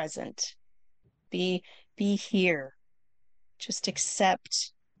the present. Be here. Just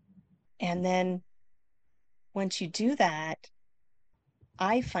accept. And then once you do that,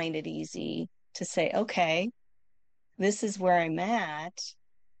 I find it easy to say, okay, this is where I'm at.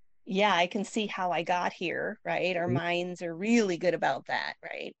 Yeah, I can see how I got here, right? Our Mhm. minds are really good about that,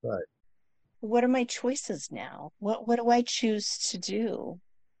 right? Right. What are my choices now? What do I choose to do?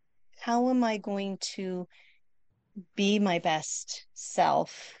 How am I going to be my best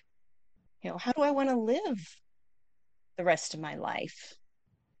self? How do I want to live the rest of my life?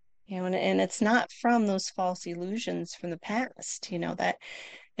 And it's not from those false illusions from the past, that,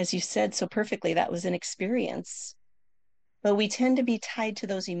 as you said so perfectly, that was an experience. But we tend to be tied to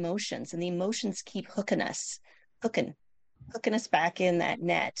those emotions, and the emotions keep hooking, hooking us back in that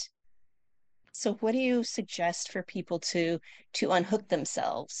net. So what do you suggest for people to unhook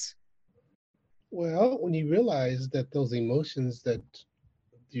themselves? Well, when you realize that those emotions that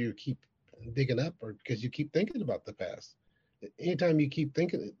you keep digging up are because you keep thinking about the past. Anytime you keep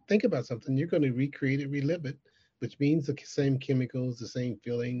think about something, you're going to recreate it, relive it, which means the same chemicals, the same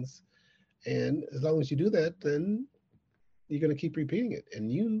feelings. And as long as you do that, then you're going to keep repeating it.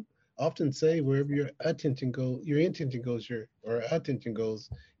 And you often say wherever your attention goes, your intention goes,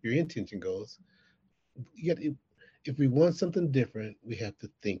 your intention goes. Yet, if we want something different, we have to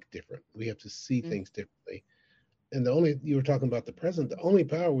think different. We have to see Mm, things differently. And the only you were talking about the present, the only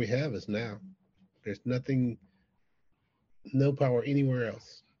power we have is now. There's nothing, no power anywhere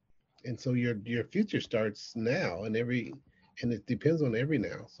else. And so your future starts now, and it depends on every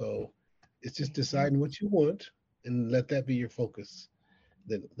now. So it's just mhm. deciding what you want and let that be your focus.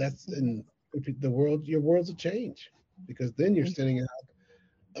 Then that's and the world, your worlds will change because then you're sending out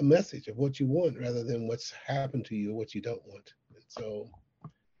a message of what you want rather than what's happened to you or what you don't want. And so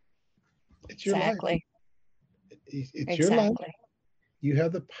it's your life. Exactly. It's your life. Exactly. You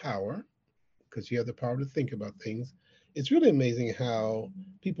have the power because you have the power to think about things. It's really amazing how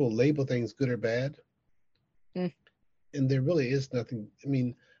people label things good or bad, Mm, and there really is nothing. I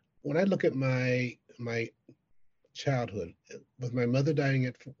mean, when I look at my childhood, with my mother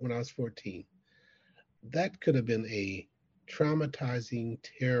dying when I was 14, that could have been a traumatizing,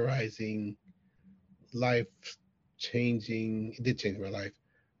 terrorizing, life changing. It did change my life,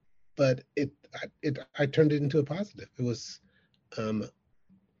 but I turned it into a positive. It was um,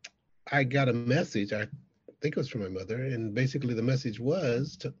 I got a message. I think it was from my mother, and basically the message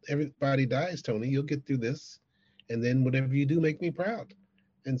was, to, "Everybody dies, Tony. You'll get through this, and then whatever you do, make me proud."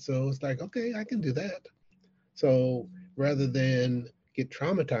 And so it's like, okay, I can do that. So rather than get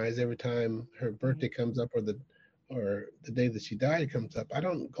traumatized every time her mm, birthday comes up or the day that she died comes up, I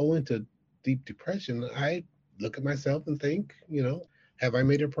don't go into deep depression. I look at myself and think, have I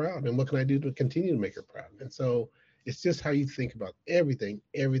made her proud? And what can I do to continue to make her proud? And so it's just how you think about everything,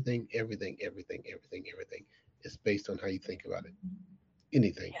 everything, everything, everything, everything, everything. It's based on how you think about it.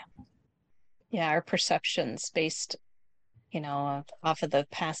 Anything. Yeah, our perceptions based, off of the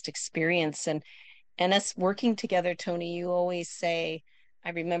past experience and us working together, Tony, you always say,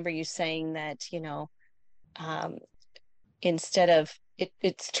 I remember you saying that, um, instead of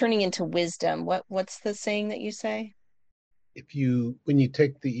it's turning into wisdom. What's the saying that you say? When you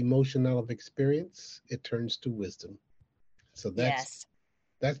take the emotion out of experience, it turns to wisdom. So Yes.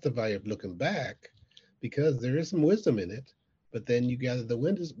 that's the value of looking back, because there is some wisdom in it, but then you gather the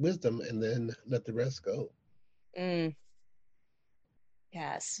wisdom and then let the rest go. Mm,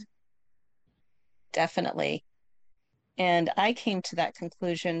 yes, definitely. And I came to that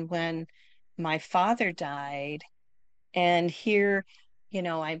conclusion when my father died. And here,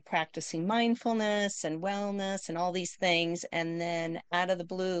 I'm practicing mindfulness and wellness and all these things. And then out of the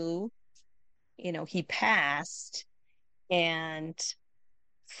blue, he passed. And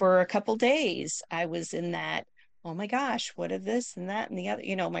for a couple days, I was in that, oh my gosh, what is this and that and the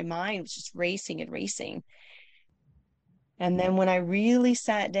other? My mind was just racing and racing. And then when I really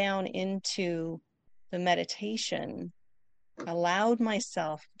sat down into the meditation, allowed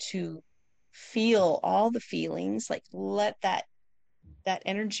myself to feel all the feelings, like let that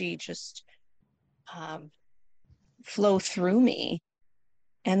energy just um, flow through me.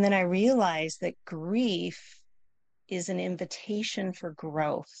 And then I realized that grief is an invitation for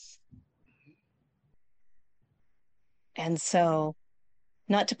growth. And so,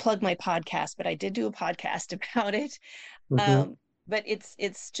 not to plug my podcast, but I did do a podcast about it. Mm-hmm. But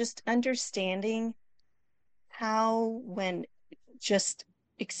it's just understanding how when just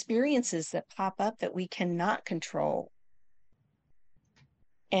experiences that pop up that we cannot control,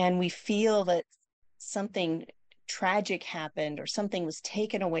 and we feel that something tragic happened or something was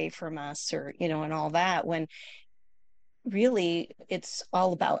taken away from us, or and all that, when really it's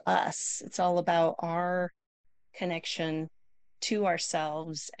all about us. It's all about our connection to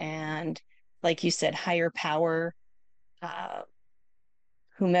ourselves and, like you said, higher power, uh,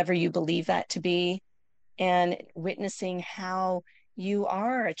 whomever you believe that to be, and witnessing how you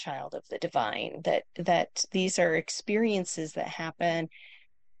are a child of the divine, that these are experiences that happen.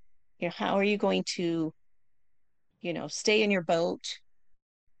 How are you going to stay in your boat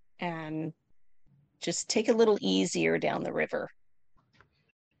and just take a little easier down the river?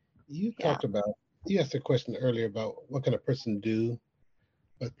 You Yeah. you asked a question earlier about what can a person do,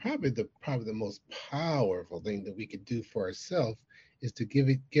 but probably the most powerful thing that we could do for ourselves is to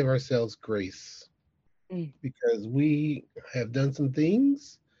give ourselves grace, Mm. because we have done some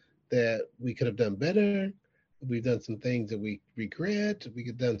things that we could have done better. We've done some things that we regret. We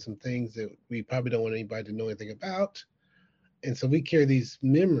could have done some things that we probably don't want anybody to know anything about. And so we carry these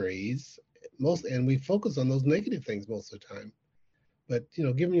memories and we focus on those negative things most of the time. But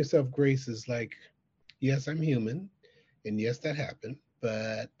giving yourself grace is like, yes, I'm human, and yes, that happened,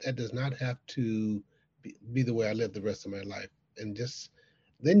 but that does not have to be the way I live the rest of my life. And just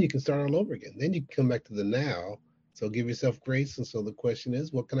then you can start all over again. Then you can come back to the now. So give yourself grace. And so the question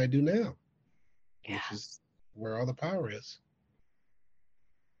is, what can I do now? Yeah. Which is where all the power is.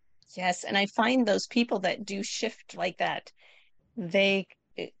 Yes. And I find those people that do shift like that, they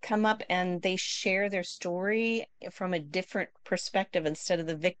come up and they share their story from a different perspective instead of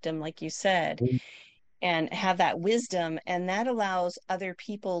the victim, like you said, Mm-hmm. and have that wisdom. And that allows other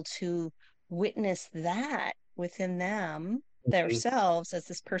people to witness that within them, themselves, as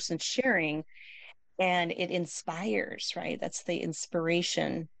this person sharing, and it inspires, right? That's the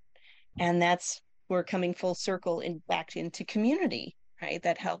inspiration. And that's, we're coming full circle back into community, right?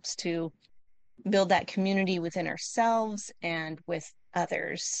 That helps to build that community within ourselves and with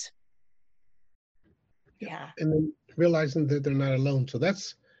others. Yeah. And then realizing that they're not alone. So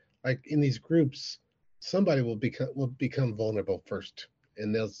that's like in these groups, somebody will become vulnerable first.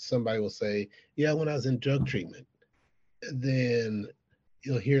 And somebody will say, yeah, when I was in drug treatment. And then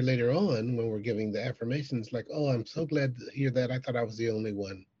you'll hear later on when we're giving the affirmations, like, oh, I'm so glad to hear that. I thought I was the only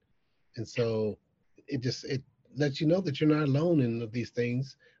one. And so it lets you know that you're not alone in these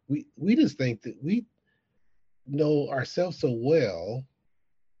things. We just think that we know ourselves so well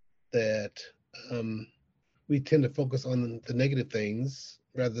that um, we tend to focus on the negative things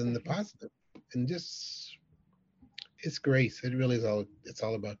rather than the positive. And just it's grace. It really is it's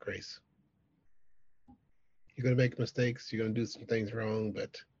all about grace. You're going to make mistakes. You're going to do some things wrong,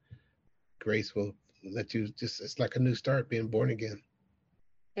 but grace will let you it's like a new start, being born again.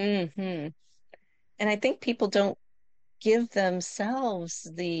 Mm-hmm. And I think people don't give themselves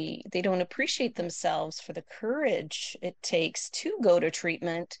they don't appreciate themselves for the courage it takes to go to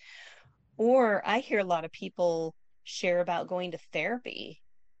treatment. Or I hear a lot of people share about going to therapy.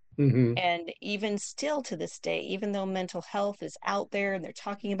 Hmm. And even still to this day, even though mental health is out there and they're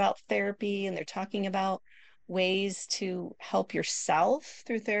talking about therapy and they're talking about ways to help yourself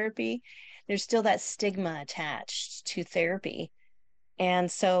through therapy, there's still that stigma attached to therapy.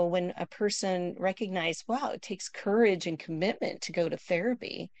 And so when a person recognizes, wow, it takes courage and commitment to go to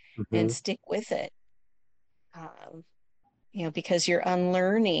therapy and Hmm. stick with it, um, because you're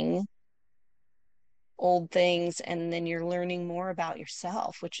unlearning old things and then you're learning more about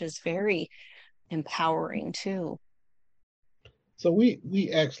yourself, which is very empowering too. So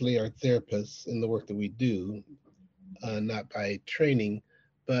we actually are therapists in the work that we do, not by training,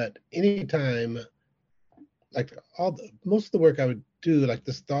 but anytime, like most of the work I would do, like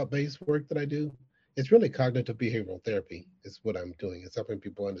this thought-based work that I do, it's really cognitive behavioral therapy is what I'm doing. It's helping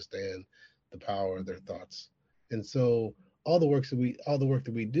people understand the power of their thoughts. And so all the work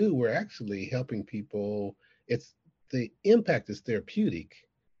that we do, we're actually helping people. It's the impact is therapeutic,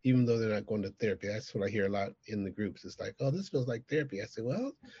 even though they're not going to therapy. That's what I hear a lot in the groups. It's like, oh, this feels like therapy. I say,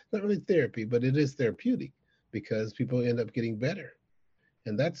 well, it's not really therapy, but it is therapeutic because people end up getting better.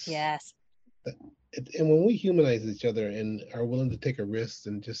 And Yes, that, and when we humanize each other and are willing to take a risk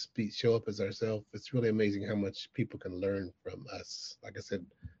and just show up as ourselves, it's really amazing how much people can learn from us. Like I said,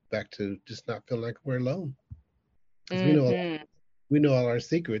 back to just not feeling like we're alone, because hmm, we know all our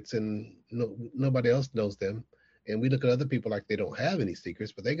secrets, and nobody else knows them. And we look at other people like they don't have any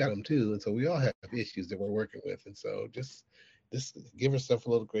secrets, but they got them too. And so we all have issues that we're working with. And so just give yourself a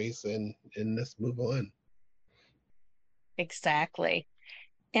little grace and let's move on. exactly.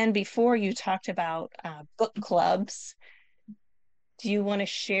 And before you talked about book clubs, do you want to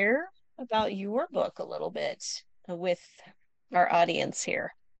share about your book a little bit with our audience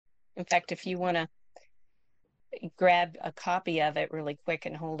here? In fact, if you want to grab a copy of it really quick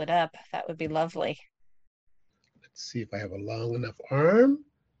and hold it up, that would be lovely. Let's see if I have a long enough arm.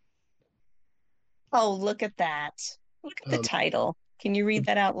 Oh, look at that. Look at the Um, title. Can you the read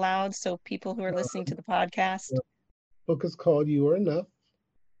that out loud so people who are listening to the podcast? the book is called You Are Enough.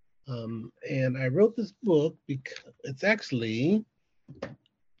 And I wrote this book because it's actually,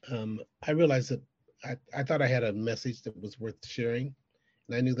 I realized that I thought I had a message that was worth sharing.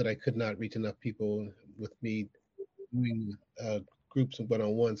 And I knew that I could not reach enough people with me doing groups and one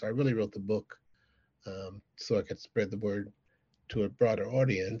on one. So I really wrote the book so I could spread the word to a broader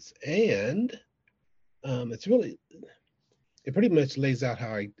audience. And it's really, it pretty much lays out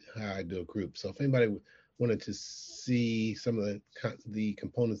how I do a group. So if anybody wanted to see some of the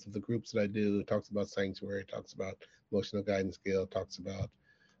components of the groups that I do, it talks about sanctuary, it talks about emotional guidance scale, it talks about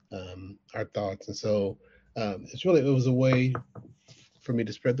our thoughts, and so it was a way for me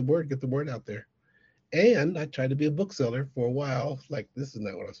to spread the word, get the word out there. And I tried to be a bookseller for a while. Like this is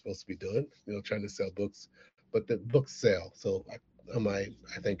not what I'm supposed to be doing, trying to sell books, but the books sell. So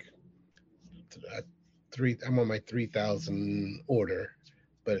I think I'm on my 3,000 order,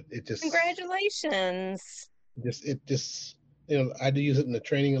 but Congratulations. it just I do use it in the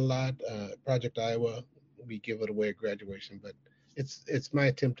training a lot. Project Iowa, we give it away at graduation, but it's my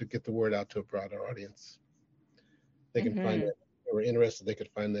attempt to get the word out to a broader audience. They can find Hmm. it. If they were interested, they could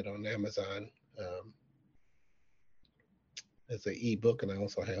find it on Amazon as an ebook, and I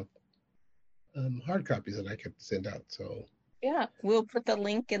also have hard copies that I could send out. So Yeah, we'll put the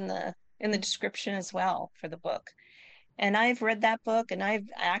link in the description as well for the book. And I've read that book, and I've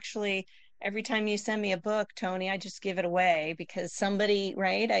actually every time you send me a book, Tony, I just give it away because somebody,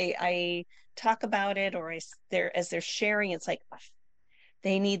 right? I talk about it, or they're as they're sharing, it's like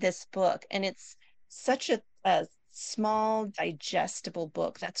they need this book, and it's such a small, digestible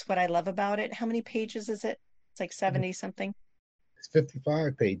book. That's what I love about it. How many pages is it? It's like 70 something. it's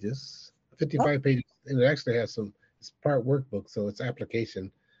 55 pages, Oh, 55 pages, and it actually has it's part workbook, so it's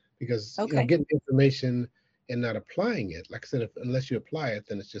application because okay, getting information and not applying it. Like I said, unless you apply it,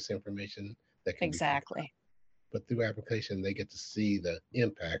 then it's just information that can be forgotten. exactly. But through application, they get to see the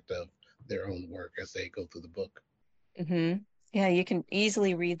impact of their own work as they go through the book. Hmm. Yeah, you can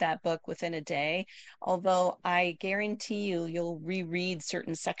easily read that book within a day, although I guarantee you'll reread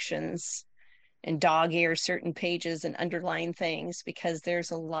certain sections and dog ear certain pages and underline things because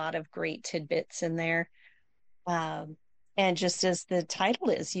there's a lot of great tidbits in there. Um, and just as the title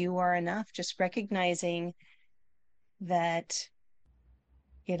is, You Are Enough, just recognizing that,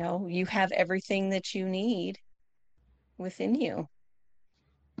 you have everything that you need within you.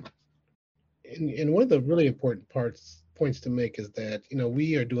 And one of the really important points to make is that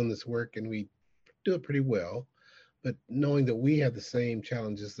we are doing this work and we do it pretty well, but knowing that we have the same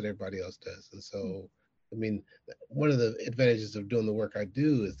challenges that everybody else does. And so, I mean, one of the advantages of doing the work I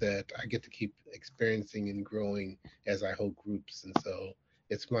do is that I get to keep experiencing and growing as I hold groups. And so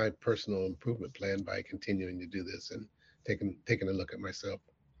it's my personal improvement plan by continuing to do this and taking a look at myself.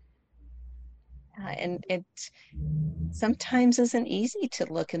 And it sometimes isn't easy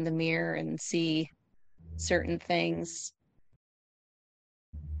to look in the mirror and see certain things.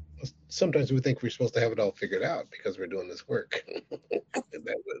 Sometimes we think we're supposed to have it all figured out because we're doing this work.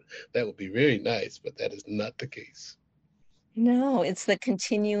 That would be very nice, but that is not the case. No, it's the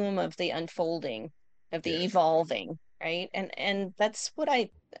continuum of the unfolding, of the Yes. evolving, right? And that's what I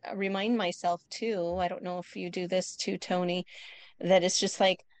remind myself too. I don't know if you do this too, Tony, that it's just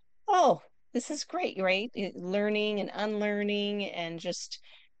like, oh, this is great, right? Learning and unlearning and just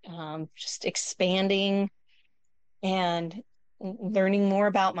expanding and learning more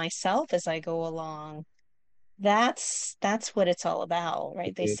about myself as I go along. That's what it's all about,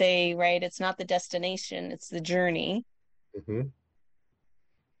 right? They say, right, it's not the destination, it's the journey. Mm-hmm.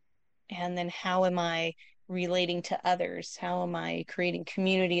 And then how am I relating to others? How am I creating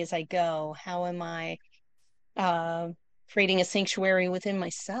community as I go? How am I uh, creating a sanctuary within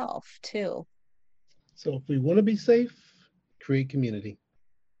myself too? So if we want to be safe, create community.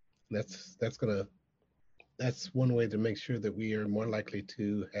 That's that's one way to make sure that we are more likely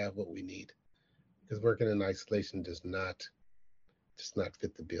to have what we need. Because working in isolation does not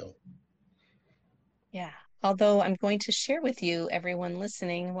fit the bill. Yeah. Although I'm going to share with you, everyone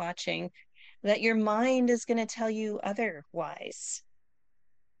listening, watching, that your mind is going to tell you otherwise.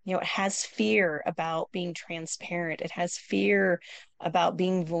 You know, it has fear about being transparent. It has fear about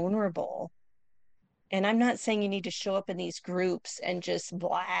being vulnerable. And I'm not saying you need to show up in these groups and just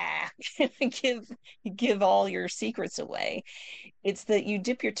blah, give give all your secrets away. It's that you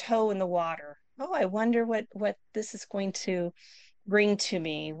dip your toe in the water. Oh, I wonder what this is going to bring to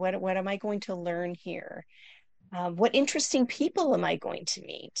me. What am I going to learn here? What interesting people am I going to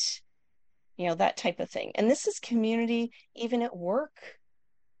meet? You know, that type of thing. And this is community even at work.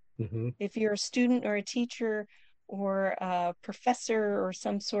 Mm-hmm. If you're a student or a teacher or a professor or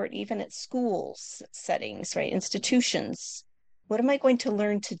some sort, even at schools settings, right? Institutions, what am I going to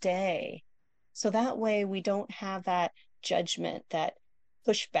learn today? So that way we don't have that judgment, that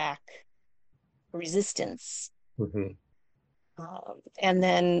pushback, resistance. Mm-hmm. And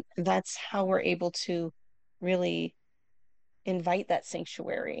then that's how we're able to really invite that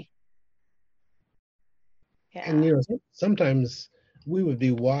sanctuary. And Yeah. sometimes we would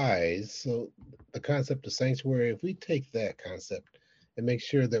be wise. So the concept of sanctuary, if we take that concept and make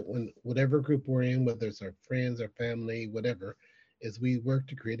sure that when whatever group we're in, whether it's our friends, our family, whatever, is we work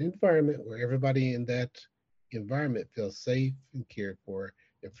to create an environment where everybody in that environment feels safe and cared for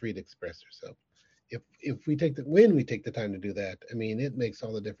and free to express themselves. If we take the when we take the time to do that, I mean, it makes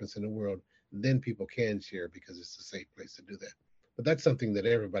all the difference in the world. Then people can share because it's a safe place to do that. But that's something that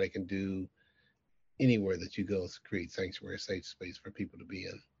everybody can do anywhere that you go, to create sanctuary, safe space for people to be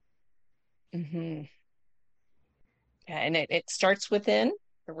in. Hmm. Yeah, and it starts within,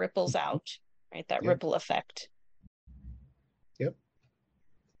 it ripples out, right? That Yep. ripple effect. Yep.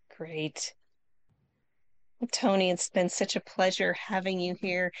 Great. Well, Tony, it's been such a pleasure having you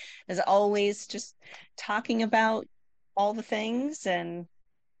here. As always, just talking about all the things and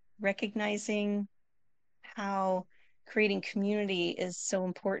recognizing how creating community is so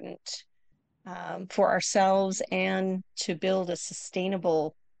important for ourselves and to build a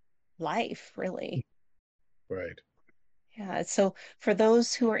sustainable life, really. Right. Yeah. So for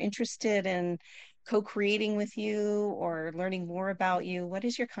those who are interested in co-creating with you or learning more about you, what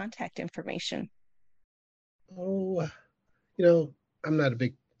is your contact information? Oh, you know, I'm not a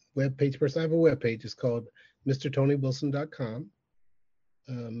big web page person. I have a web page. It's called mrtonywilson.com.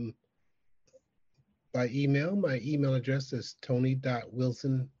 Um, by email, my email address is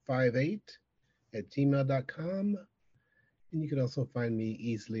tony.wilson58@gmail.com. And you can also find me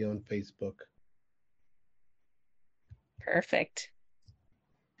easily on Facebook. Perfect.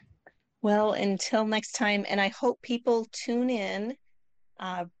 Well, until next time, and I hope people tune in.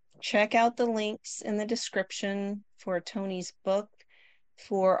 Uh, check out the links in the description for Tony's book,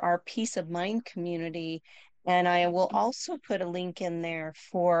 for our Peace of Mind community. And I will also put a link in there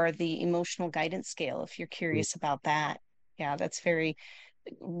for the emotional guidance scale if you're curious about that. Yeah, that's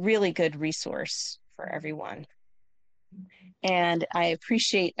really good resource for everyone. And I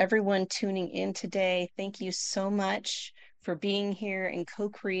appreciate everyone tuning in today. Thank you so much for being here and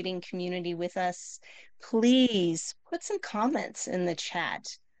co-creating community with us. Please put some comments in the chat.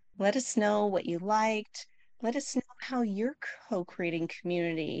 Let us know what you liked. Let us know how you're co-creating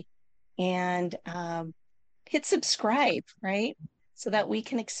community. And hit subscribe, right? So that we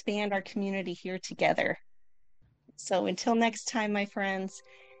can expand our community here together. So until next time, my friends,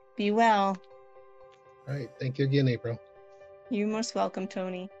 be well. All right. Thank you again, April. You're most welcome,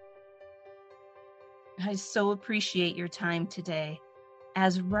 Tony. I so appreciate your time today.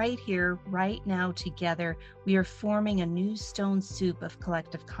 As right here, right now together, we are forming a new stone soup of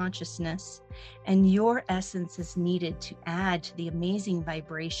collective consciousness, and your essence is needed to add to the amazing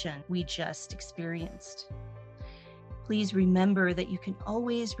vibration we just experienced. Please remember that you can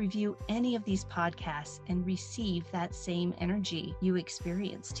always review any of these podcasts and receive that same energy you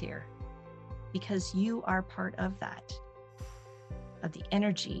experienced here, because you are part of that, of the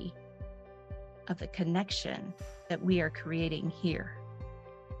energy, of the connection that we are creating here.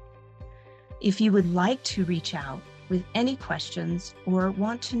 If you would like to reach out with any questions or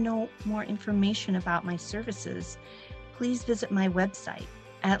want to know more information about my services, please visit my website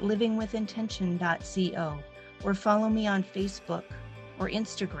at livingwithintention.co or follow me on Facebook or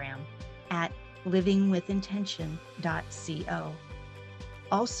Instagram at livingwithintention.co.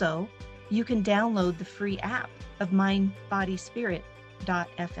 Also, you can download the free app of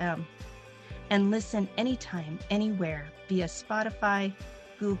mindbodyspirit.fm and listen anytime, anywhere via Spotify,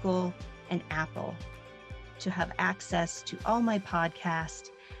 Google, and Apple to have access to all my podcasts,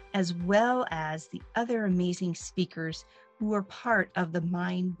 as well as the other amazing speakers who are part of the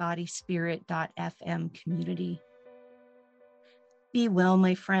mindbodyspirit.fm community. Be well,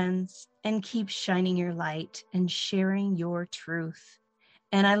 my friends, and keep shining your light and sharing your truth.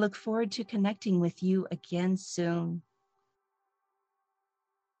 And I look forward to connecting with you again soon.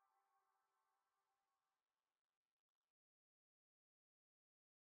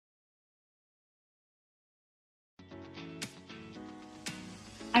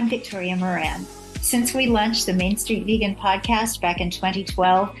 I'm Victoria Moran. Since we launched the Main Street Vegan podcast back in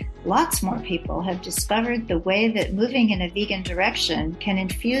 2012, lots more people have discovered the way that moving in a vegan direction can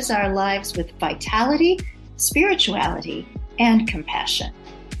infuse our lives with vitality, spirituality, and compassion.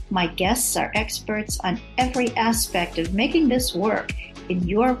 My guests are experts on every aspect of making this work in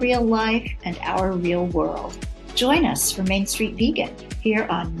your real life and our real world. Join us for Main Street Vegan here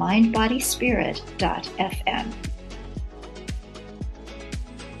on mindbodyspirit.fm.